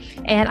doing.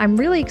 And I'm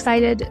really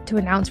excited to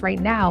announce right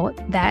now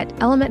that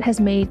Element has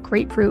made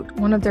grapefruit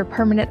one of their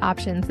permanent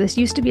options. This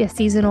used to be a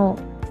seasonal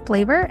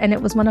flavor, and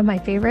it was one of my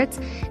favorites,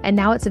 and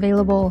now it's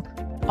available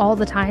all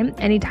the time,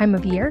 any time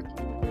of year.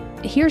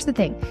 Here's the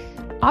thing.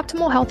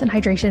 Optimal health and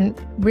hydration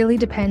really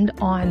depend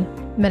on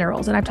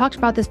minerals. And I've talked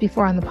about this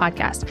before on the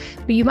podcast,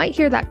 but you might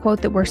hear that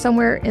quote that we're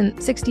somewhere in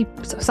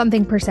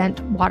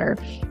 60-something% water,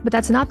 but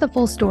that's not the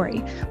full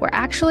story. We're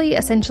actually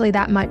essentially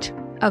that much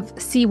of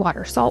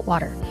seawater, salt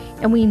water,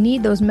 and we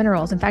need those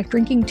minerals. In fact,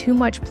 drinking too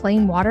much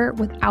plain water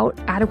without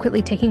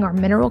adequately taking our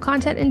mineral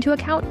content into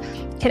account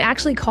can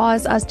actually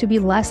cause us to be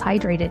less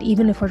hydrated,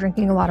 even if we're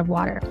drinking a lot of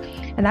water.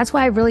 And that's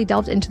why I've really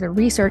delved into the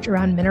research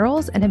around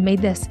minerals and have made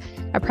this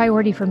a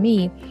priority for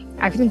me.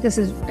 I think this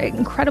is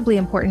incredibly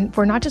important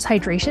for not just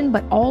hydration,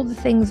 but all the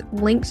things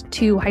linked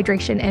to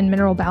hydration and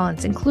mineral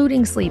balance,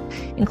 including sleep,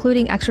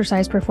 including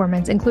exercise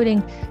performance,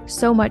 including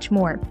so much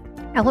more.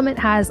 Element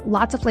has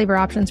lots of flavor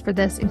options for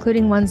this,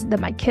 including ones that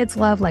my kids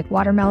love, like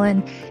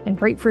watermelon and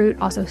grapefruit,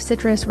 also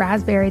citrus,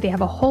 raspberry. They have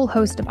a whole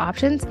host of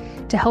options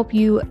to help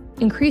you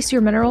increase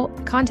your mineral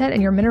content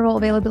and your mineral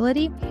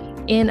availability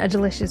in a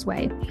delicious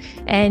way.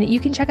 And you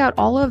can check out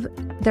all of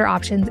their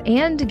options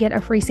and get a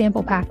free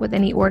sample pack with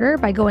any order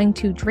by going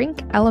to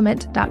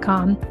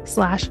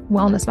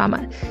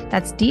drinkelement.com/wellnessmama.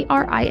 That's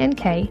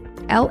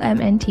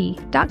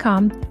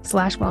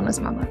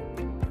DRINKLMNT.com/wellnessmama.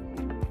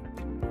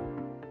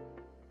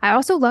 I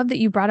also love that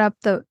you brought up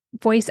the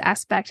voice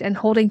aspect and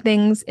holding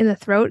things in the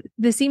throat.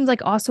 This seems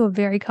like also a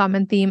very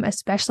common theme,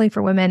 especially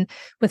for women,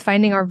 with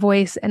finding our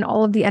voice and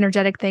all of the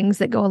energetic things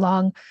that go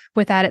along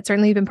with that. It's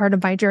certainly been part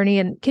of my journey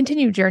and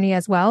continued journey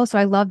as well. So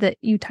I love that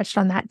you touched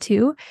on that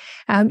too.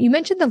 You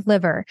mentioned the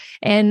liver,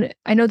 and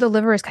I know the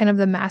liver is kind of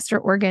the master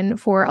organ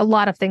for a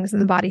lot of things in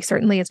the body.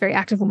 Certainly it's very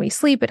active when we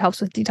sleep. It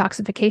helps with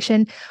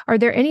detoxification. Are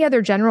there any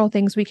other general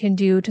things we can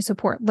do to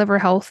support liver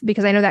health?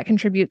 Because I know that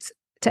contributes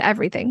to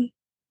everything.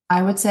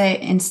 I would say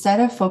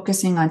instead of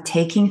focusing on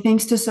taking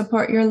things to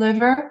support your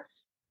liver,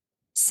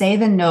 say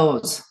the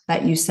no's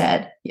that you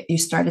said. You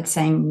started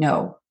saying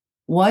no.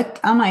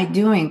 What am I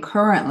doing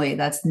currently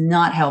that's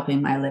not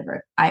helping my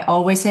liver? I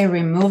always say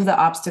remove the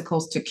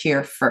obstacles to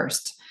cure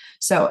first.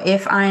 So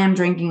if I am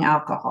drinking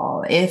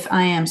alcohol, if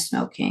I am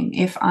smoking,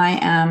 if I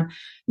am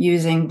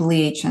using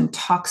bleach and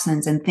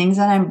toxins and things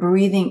that I'm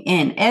breathing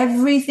in,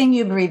 everything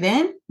you breathe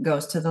in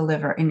goes to the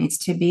liver. It needs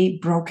to be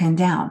broken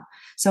down.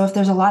 So if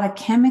there's a lot of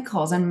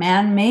chemicals and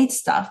man-made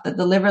stuff that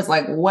the liver's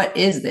like, what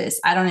is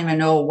this? I don't even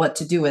know what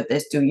to do with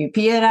this. Do you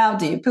pee it out?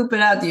 Do you poop it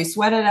out? Do you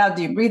sweat it out?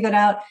 Do you breathe it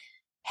out?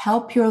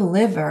 Help your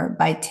liver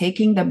by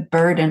taking the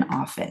burden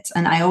off it.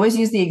 And I always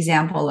use the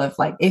example of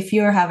like, if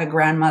you have a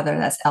grandmother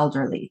that's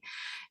elderly,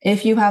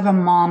 if you have a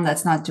mom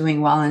that's not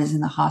doing well and is in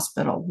the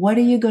hospital, what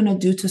are you going to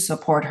do to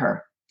support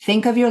her?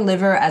 Think of your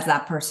liver as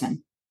that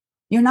person.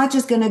 You're not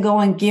just going to go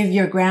and give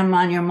your grandma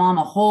and your mom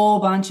a whole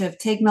bunch of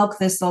take milk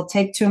thistle,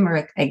 take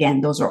turmeric.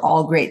 Again, those are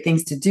all great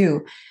things to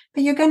do,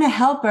 but you're going to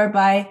help her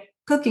by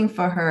cooking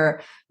for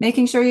her,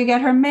 making sure you get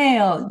her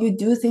mail. You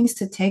do things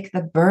to take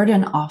the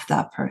burden off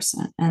that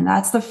person. And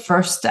that's the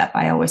first step.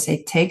 I always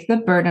say, take the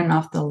burden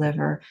off the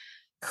liver,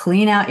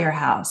 clean out your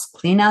house,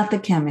 clean out the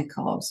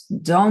chemicals,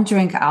 don't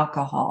drink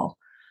alcohol.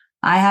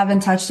 I haven't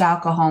touched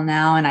alcohol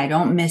now and I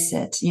don't miss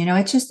it. You know,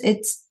 it's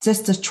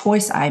just a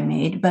choice I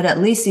made. But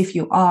at least if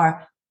you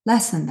are,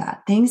 lessen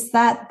that. Things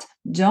that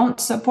don't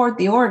support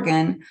the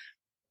organ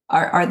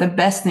are the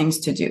best things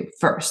to do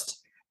first.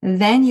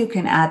 Then you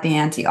can add the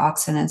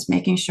antioxidants,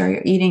 making sure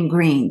you're eating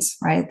greens,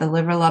 right? The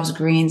liver loves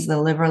greens.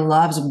 The liver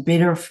loves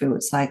bitter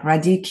foods like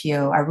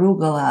radicchio,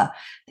 arugula,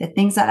 the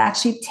things that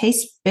actually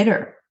taste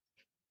bitter.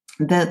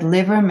 The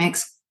liver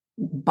makes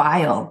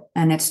bile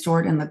and it's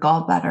stored in the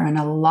gallbladder. And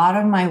a lot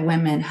of my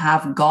women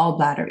have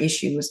gallbladder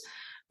issues,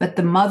 but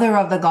the mother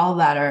of the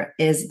gallbladder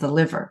is the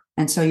liver.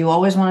 And so you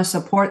always want to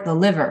support the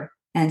liver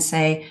and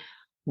say,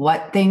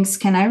 what things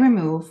can I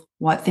remove?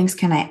 What things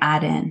can I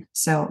add in?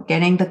 So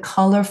getting the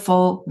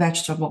colorful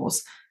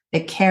vegetables, the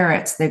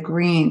carrots, the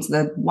greens,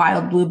 the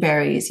wild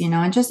blueberries,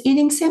 and just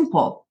eating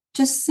simple,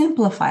 just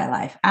simplify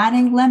life,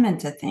 adding lemon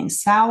to things.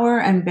 Sour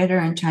and bitter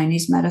in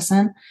Chinese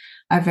medicine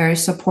are very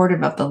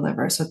supportive of the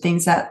liver. So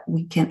things that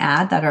we can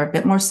add that are a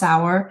bit more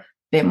sour, a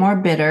bit more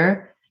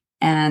bitter,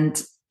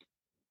 and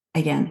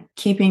again,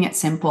 keeping it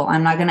simple.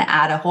 I'm not going to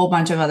add a whole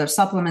bunch of other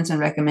supplements and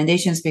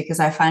recommendations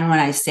because I find when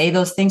I say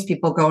those things,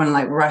 people go and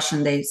like rush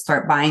and they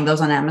start buying those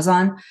on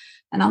Amazon.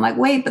 And I'm like,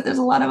 wait, but there's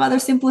a lot of other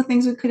simpler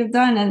things we could have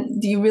done. And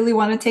do you really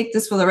want to take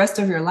this for the rest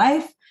of your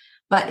life?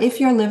 But if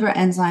your liver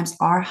enzymes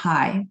are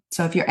high,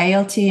 so if your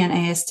ALT and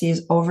AST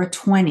is over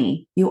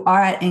 20, you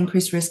are at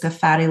increased risk of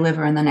fatty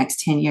liver in the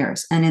next 10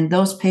 years. And in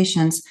those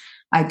patients,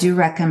 I do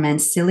recommend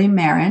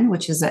silymarin,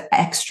 which is an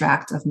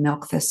extract of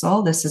milk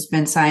thistle. This has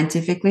been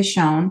scientifically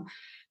shown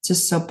to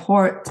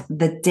support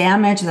the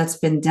damage that's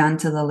been done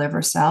to the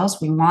liver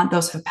cells. We want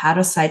those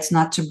hepatocytes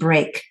not to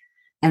break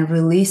and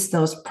release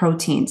those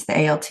proteins,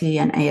 the ALT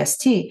and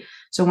AST.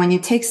 So when you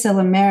take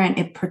silymarin,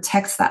 it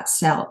protects that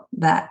cell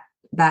that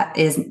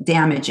is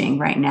damaging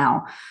right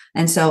now.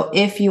 And so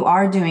if you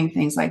are doing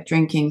things like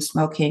drinking,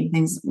 smoking,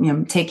 things,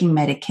 taking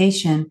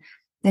medication,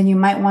 then you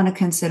might want to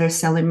consider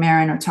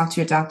silymarin or talk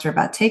to your doctor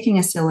about taking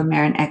a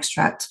silymarin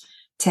extract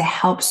to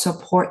help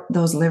support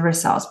those liver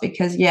cells.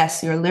 Because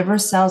yes, your liver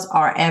cells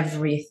are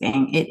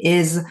everything. It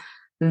is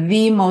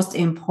the most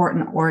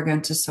important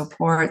organ to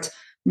support,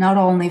 not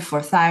only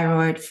for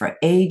thyroid, for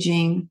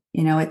aging.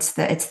 It's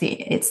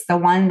the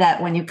one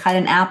that when you cut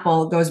an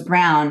apple, it goes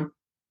brown.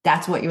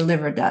 That's what your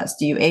liver does.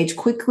 Do you age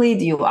quickly?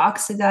 Do you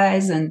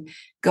oxidize and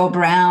go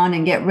brown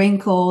and get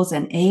wrinkles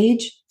and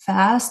age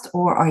fast?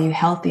 Or are you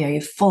healthy? Are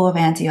you full of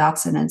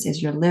antioxidants?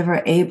 Is your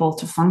liver able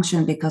to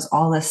function because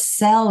all the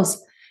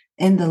cells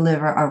in the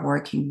liver are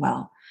working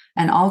well?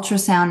 An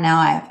ultrasound now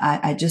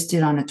I just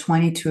did on a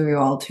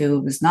 22-year-old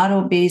who was not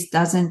obese,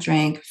 doesn't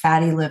drink,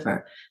 fatty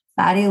liver.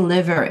 Fatty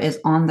liver is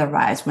on the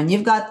rise. When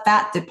you've got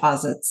fat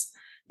deposits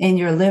in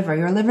your liver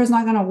is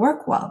not going to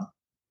work well.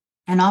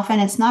 And often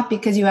it's not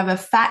because you have a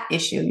fat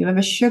issue, you have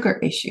a sugar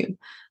issue.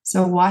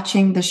 So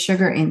watching the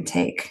sugar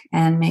intake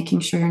and making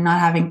sure you're not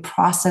having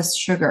processed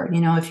sugar.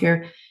 If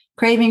you're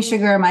craving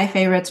sugar, my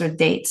favorites are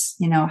dates.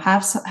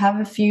 Have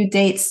a few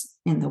dates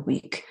in the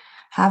week.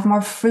 Have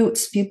more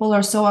fruits. People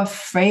are so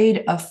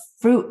afraid of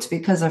fruit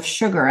because of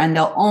sugar, and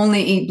they'll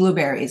only eat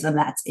blueberries and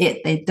that's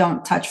it. They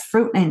don't touch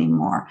fruit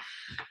anymore.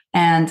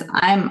 And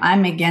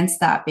I'm against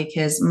that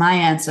because my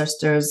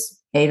ancestors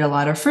ate a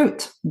lot of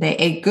fruit. They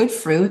ate good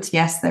fruit.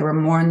 Yes, they were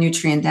more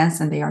nutrient dense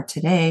than they are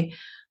today,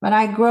 but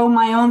I grow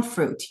my own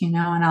fruit, and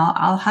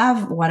I'll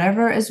have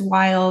whatever is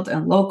wild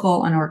and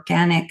local and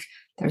organic.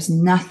 There's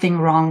nothing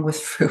wrong with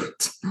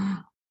fruit.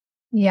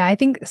 Yeah, I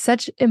think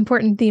such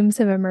important themes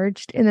have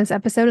emerged in this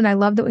episode, and I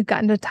love that we've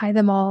gotten to tie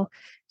them all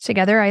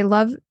together. I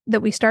love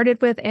that we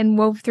started with and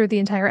wove through the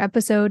entire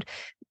episode,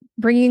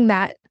 bringing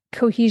that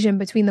cohesion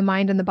between the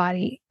mind and the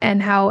body,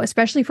 and how,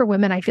 especially for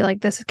women, I feel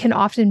like this can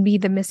often be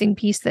the missing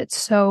piece that's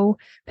so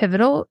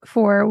pivotal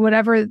for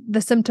whatever the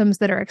symptoms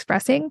that are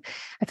expressing.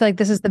 I feel like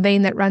this is the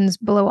vein that runs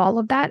below all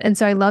of that. And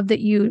so I love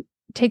that you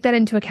take that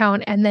into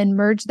account and then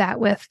merge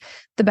that with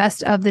the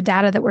best of the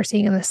data that we're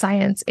seeing in the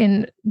science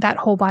in that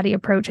whole body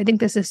approach. I think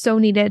this is so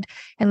needed.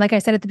 And like I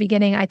said at the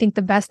beginning, I think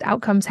the best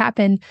outcomes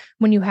happen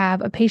when you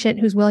have a patient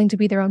who's willing to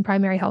be their own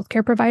primary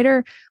healthcare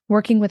provider,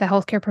 working with a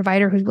healthcare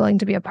provider who's willing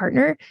to be a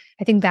partner.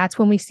 I think that's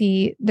when we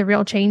see the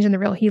real change and the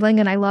real healing.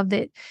 And I love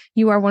that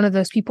you are one of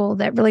those people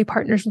that really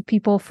partners with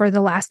people for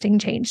the lasting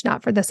change,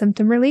 not for the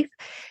symptom relief.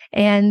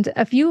 And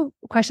a few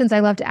questions I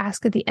love to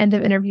ask at the end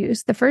of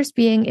interviews. The first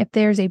being if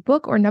there's a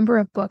book or number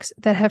of books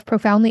that have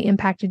profoundly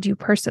impacted you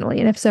personally,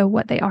 and if so,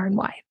 what they are and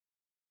why.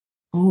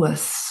 Oh,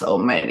 so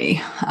many.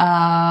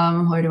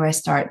 Where do I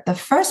start? The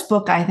first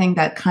book, I think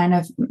that kind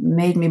of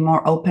made me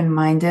more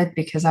open-minded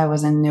because I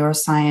was in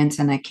neuroscience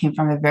and I came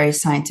from a very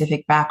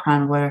scientific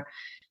background where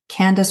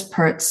Candace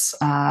Pert's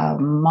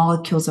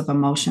Molecules of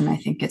Emotion, I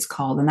think it's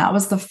called. And that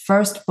was the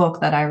first book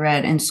that I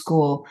read in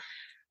school,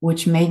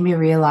 which made me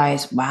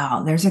realize,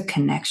 wow, there's a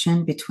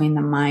connection between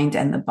the mind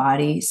and the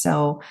body.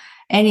 So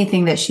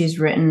anything that she's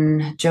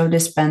written, Joe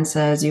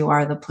Dispenza's You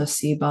Are the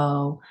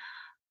Placebo,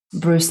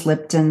 Bruce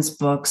Lipton's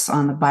books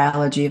on the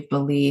biology of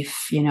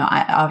belief.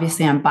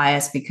 I'm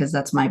biased because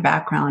that's my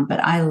background, but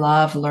I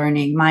love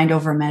learning Mind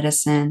Over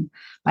Medicine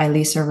by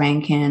Lisa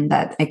Rankin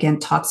that again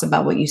talks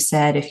about what you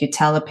said. If you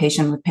tell a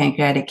patient with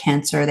pancreatic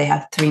cancer, they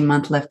have 3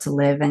 months left to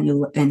live and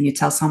you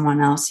tell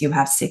someone else you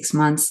have 6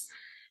 months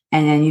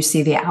and then you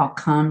see the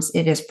outcomes,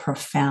 it is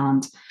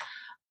profound.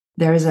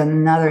 There's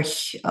another,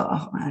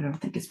 I don't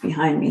think it's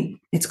behind me.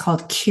 It's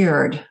called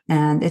Cured.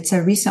 And it's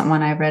a recent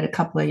one I read a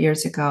couple of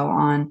years ago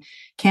on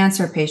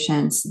cancer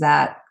patients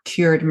that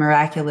cured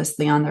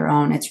miraculously on their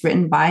own. It's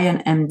written by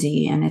an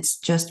MD and it's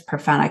just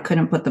profound. I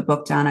couldn't put the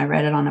book down. I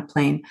read it on a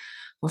plane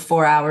for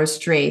 4 hours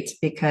straight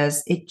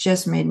because it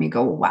just made me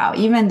go, wow,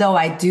 even though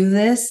I do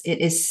this, it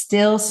is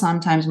still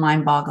sometimes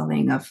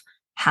mind-boggling of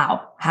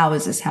how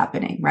is this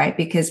happening, right?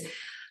 Because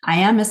I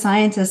am a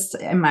scientist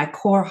in my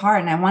core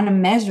heart and I want to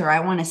measure, I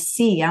want to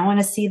see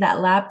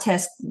that lab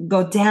test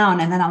go down.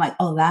 And then I'm like,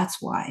 oh,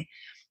 that's why.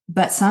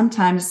 But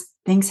sometimes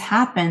things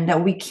happen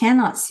that we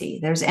cannot see.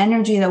 There's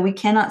energy that we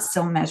cannot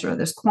still measure.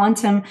 There's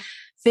quantum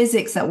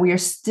physics that we are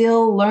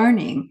still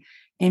learning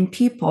in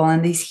people.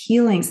 And these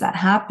healings that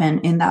happen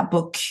in that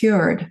book,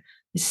 Cured,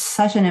 is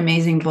such an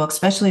amazing book,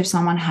 especially if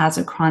someone has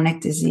a chronic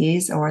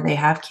disease or they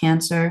have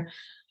cancer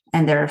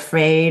and they're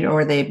afraid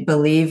or they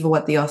believe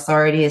what the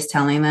authority is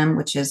telling them,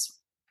 which is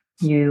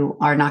you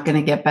are not going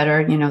to get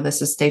better. This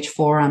is stage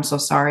 4. I'm so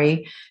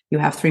sorry. You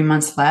have 3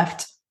 months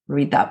left.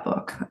 Read that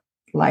book.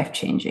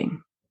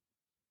 Life-changing.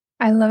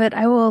 I love it.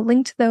 I will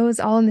link to those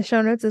all in the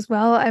show notes as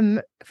well. I'm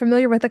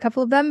familiar with a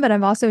couple of them, but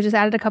I've also just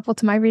added a couple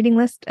to my reading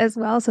list as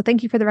well. So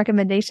thank you for the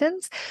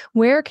recommendations.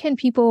 Where can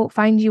people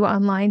find you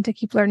online to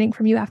keep learning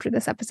from you after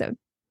this episode?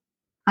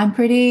 I'm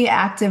pretty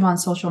active on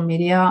social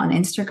media on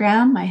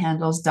Instagram. My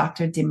handle is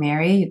Dr.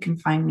 Demeri. You can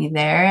find me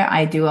there.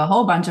 I do a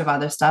whole bunch of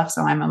other stuff.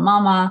 So I'm a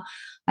mama.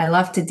 I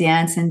love to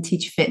dance and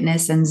teach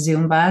fitness and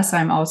Zumba. So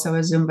I'm also a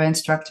Zumba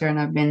instructor, and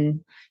I've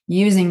been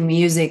using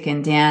music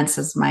and dance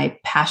as my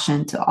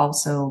passion to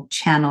also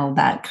channel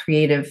that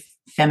creative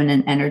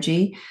feminine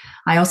energy.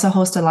 I also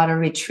host a lot of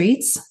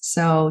retreats.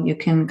 So you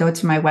can go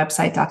to my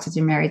website,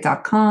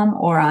 drdemeri.com,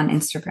 or on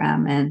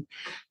Instagram and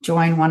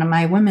join one of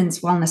my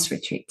women's wellness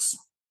retreats.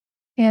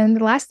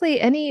 And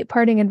lastly, any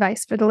parting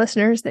advice for the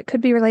listeners that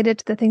could be related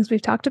to the things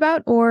we've talked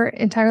about, or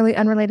entirely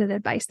unrelated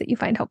advice that you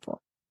find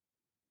helpful?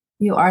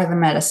 You are the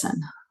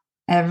medicine.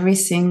 Every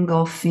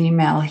single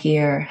female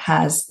here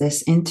has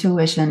this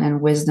intuition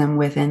and wisdom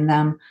within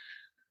them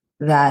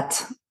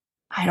that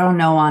I don't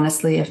know,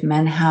 honestly, if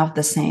men have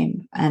the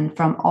same. And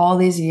from all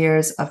these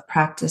years of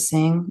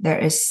practicing, there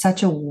is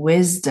such a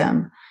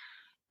wisdom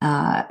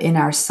in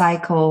our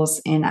cycles,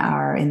 in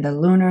the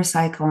lunar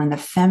cycle, in the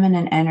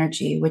feminine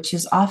energy, which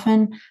is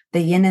often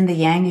the yin and the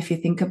yang. If you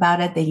think about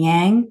it, the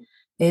yang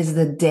is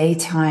the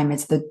daytime,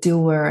 it's the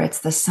doer, it's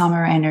the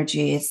summer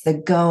energy, it's the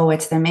go,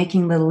 it's the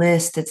making the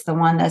list, it's the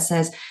one that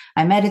says,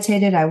 I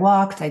meditated, I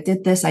walked, I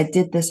did this, I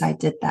did this, I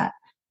did that.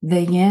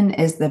 The yin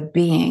is the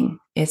being,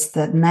 it's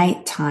the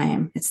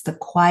nighttime, it's the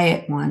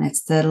quiet one,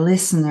 it's the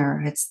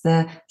listener, it's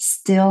the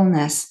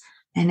stillness,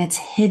 and it's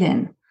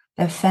hidden.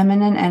 The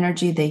feminine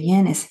energy, the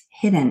yin, is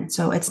hidden.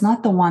 So it's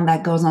not the one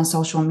that goes on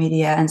social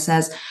media and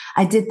says,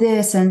 I did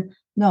this. And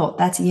no,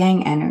 that's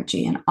yang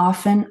energy. And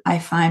often I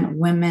find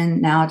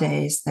women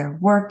nowadays, they're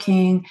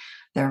working,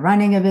 they're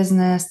running a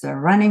business, they're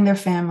running their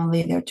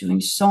family, they're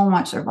doing so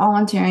much, they're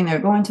volunteering, they're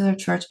going to their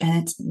church,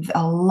 and it's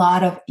a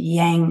lot of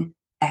yang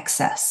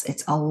excess.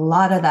 It's a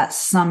lot of that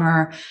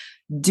summer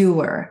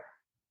doer.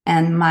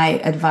 And my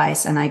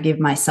advice, and I give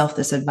myself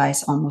this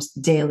advice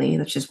almost daily,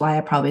 which is why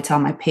I probably tell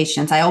my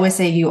patients, I always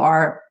say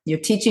you're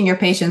teaching your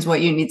patients what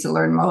you need to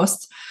learn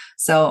most.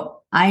 So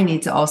I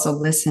need to also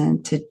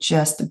listen to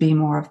just be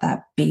more of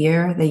that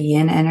beer, the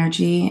yin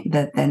energy,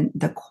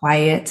 the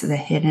quiet, the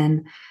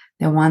hidden,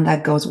 the one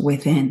that goes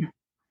within.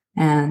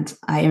 And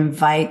I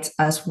invite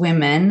us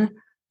women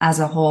as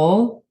a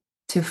whole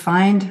to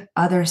find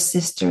other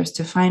sisters,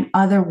 to find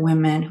other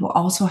women who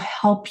also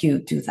help you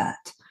do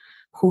that,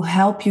 who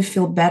help you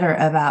feel better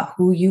about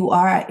who you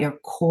are at your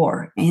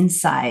core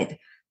inside,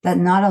 that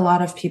not a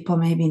lot of people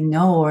maybe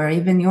know, or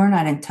even you're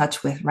not in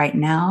touch with right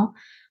now,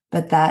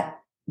 but that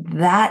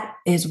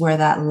is where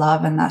that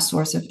love and that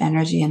source of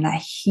energy and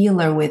that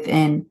healer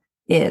within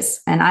is.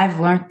 And I've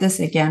learned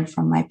this again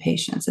from my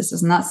patients. This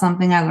is not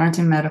something I learned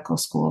in medical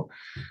school.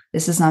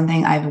 This is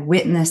something I've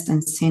witnessed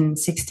and seen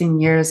 16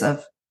 years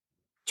of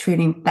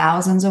treating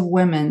thousands of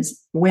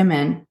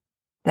women,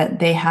 that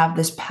they have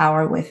this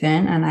power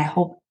within. And I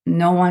hope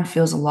no one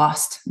feels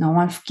lost. No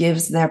one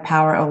gives their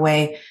power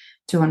away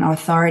to an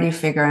authority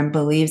figure and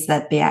believes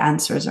that the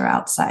answers are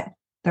outside.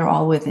 They're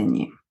all within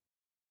you.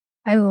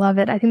 I love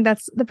it. I think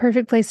that's the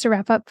perfect place to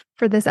wrap up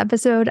for this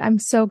episode. I'm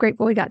so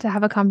grateful we got to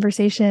have a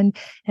conversation,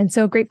 and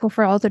so grateful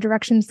for all the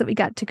directions that we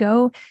got to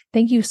go.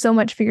 Thank you so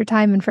much for your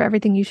time and for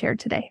everything you shared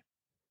today.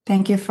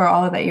 Thank you for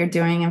all that you're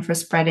doing and for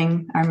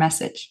spreading our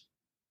message.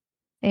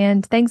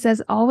 And thanks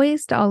as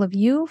always to all of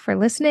you for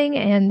listening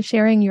and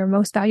sharing your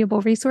most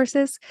valuable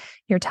resources,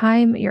 your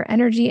time, your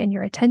energy, and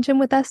your attention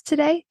with us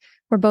today.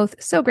 We're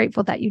both so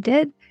grateful that you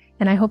did.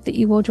 And I hope that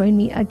you will join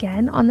me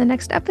again on the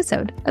next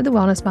episode of the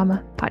Wellness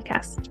Mama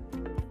podcast.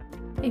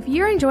 If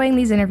you're enjoying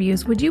these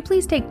interviews, would you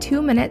please take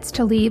 2 minutes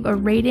to leave a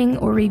rating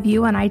or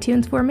review on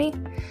iTunes for me?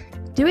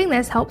 Doing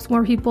this helps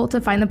more people to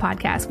find the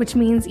podcast, which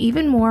means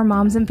even more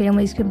moms and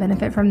families can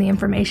benefit from the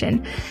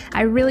information.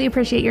 I really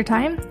appreciate your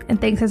time, and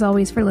thanks as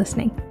always for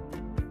listening.